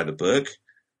want to buy the book,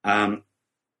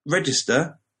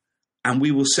 register and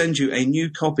we will send you a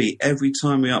new copy every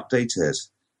time we update it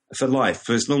for life,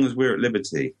 for as long as we're at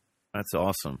liberty. That's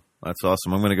awesome. That's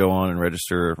awesome. I'm going to go on and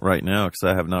register right now because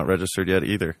I have not registered yet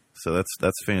either. So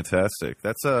that's fantastic.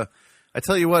 I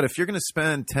tell you what, if you're going to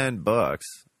spend $10,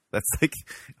 that's like,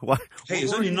 why? Hey,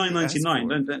 it's only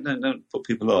 $9.99. Don't put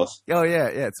people off. Oh yeah.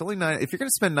 It's only $9. If you're going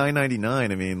to spend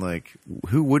 $9.99, I mean, like,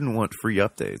 who wouldn't want free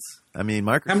updates? I mean,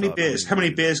 Microsoft. How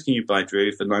many beers can you buy,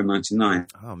 Drew, for $9.99?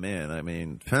 Oh man, I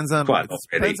mean, depends on how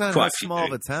small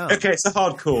the town. Okay, it's a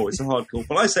hard call.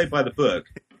 But I say buy the book.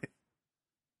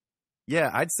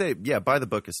 Yeah, I'd say buy the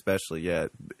book especially. Yeah,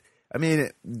 I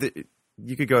mean,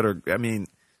 you could go to. I mean.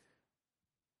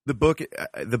 The book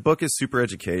is super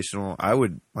educational. I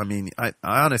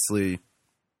honestly,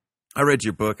 I read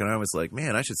your book and I was like,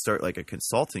 man, I should start like a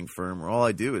consulting firm where all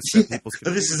I do is set people's.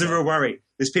 But this is a real worry.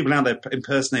 There's people out there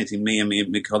impersonating me and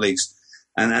my colleagues,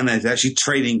 and they're actually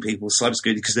training people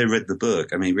cybersecurity because they read the book.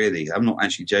 I mean, really, I'm not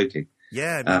actually joking.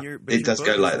 Yeah, I mean, it does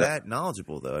go like that.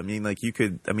 Knowledgeable though. I mean, like you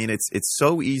could. I mean, it's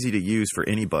so easy to use for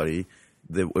anybody.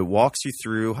 It walks you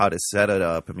through how to set it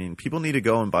up. I mean, people need to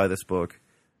go and buy this book.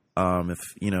 If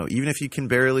even if you can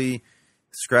barely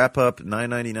scrap up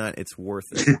 $9.99, it's worth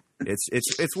it.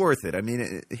 It's worth it. I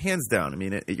mean, hands down. I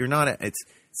mean,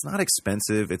 it's not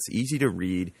expensive. It's easy to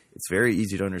read. It's very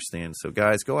easy to understand. So,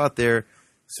 guys, go out there,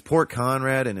 support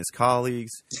Conrad and his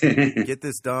colleagues. Get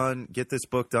this done. Get this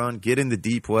book done. Get in the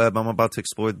deep web. I'm about to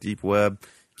explore the deep web.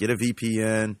 Get a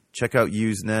VPN. Check out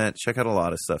Usenet. Check out a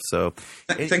lot of stuff. So,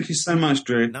 thank you so much,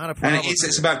 Drew. Not a problem. And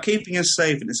it's about keeping us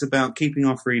safe, and it's about keeping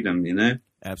our freedom.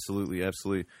 Absolutely. Or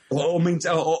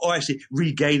actually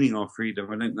regaining our freedom.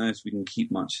 I don't know if we can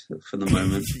keep much for the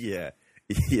moment. Yeah,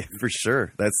 for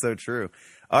sure. That's so true.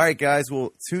 All right, guys.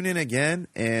 Well, tune in again,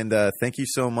 and thank you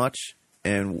so much,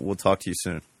 and we'll talk to you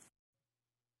soon.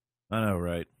 I know,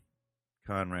 right?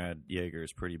 Conrad Jaeger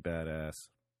is pretty badass.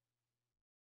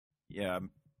 Yeah, I'm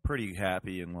pretty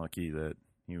happy and lucky that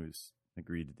he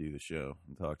agreed to do the show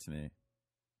and talk to me.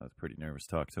 I was pretty nervous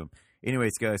to talk to him.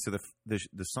 Anyways, guys, so the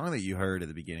song that you heard at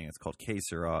the beginning, it's called Que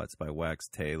Sera. It's by Wax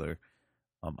Taylor.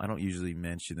 I don't usually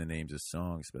mention the names of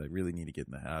songs, but I really need to get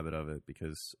in the habit of it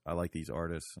because I like these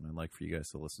artists and I'd like for you guys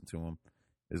to listen to them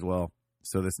as well.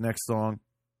 So this next song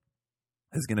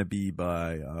is going to be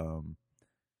by a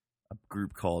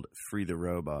group called Free the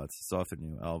Robots. It's off their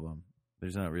new album.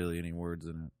 There's not really any words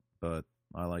in it, but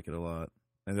I like it a lot.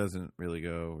 It doesn't really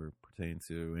go or pertain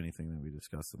to anything that we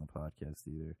discussed on the podcast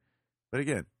either. But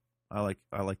again, I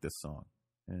like this song,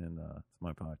 and it's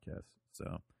my podcast,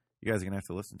 so you guys are going to have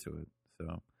to listen to it.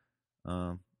 So,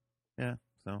 yeah,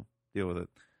 so deal with it.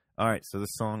 All right, so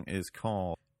this song is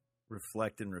called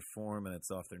Reflect and Reform, and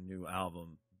it's off their new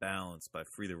album, Balance, by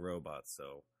Free the Robots.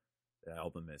 So the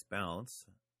album is Balance.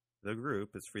 The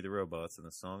group is Free the Robots, and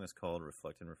the song is called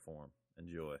Reflect and Reform.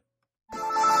 Enjoy.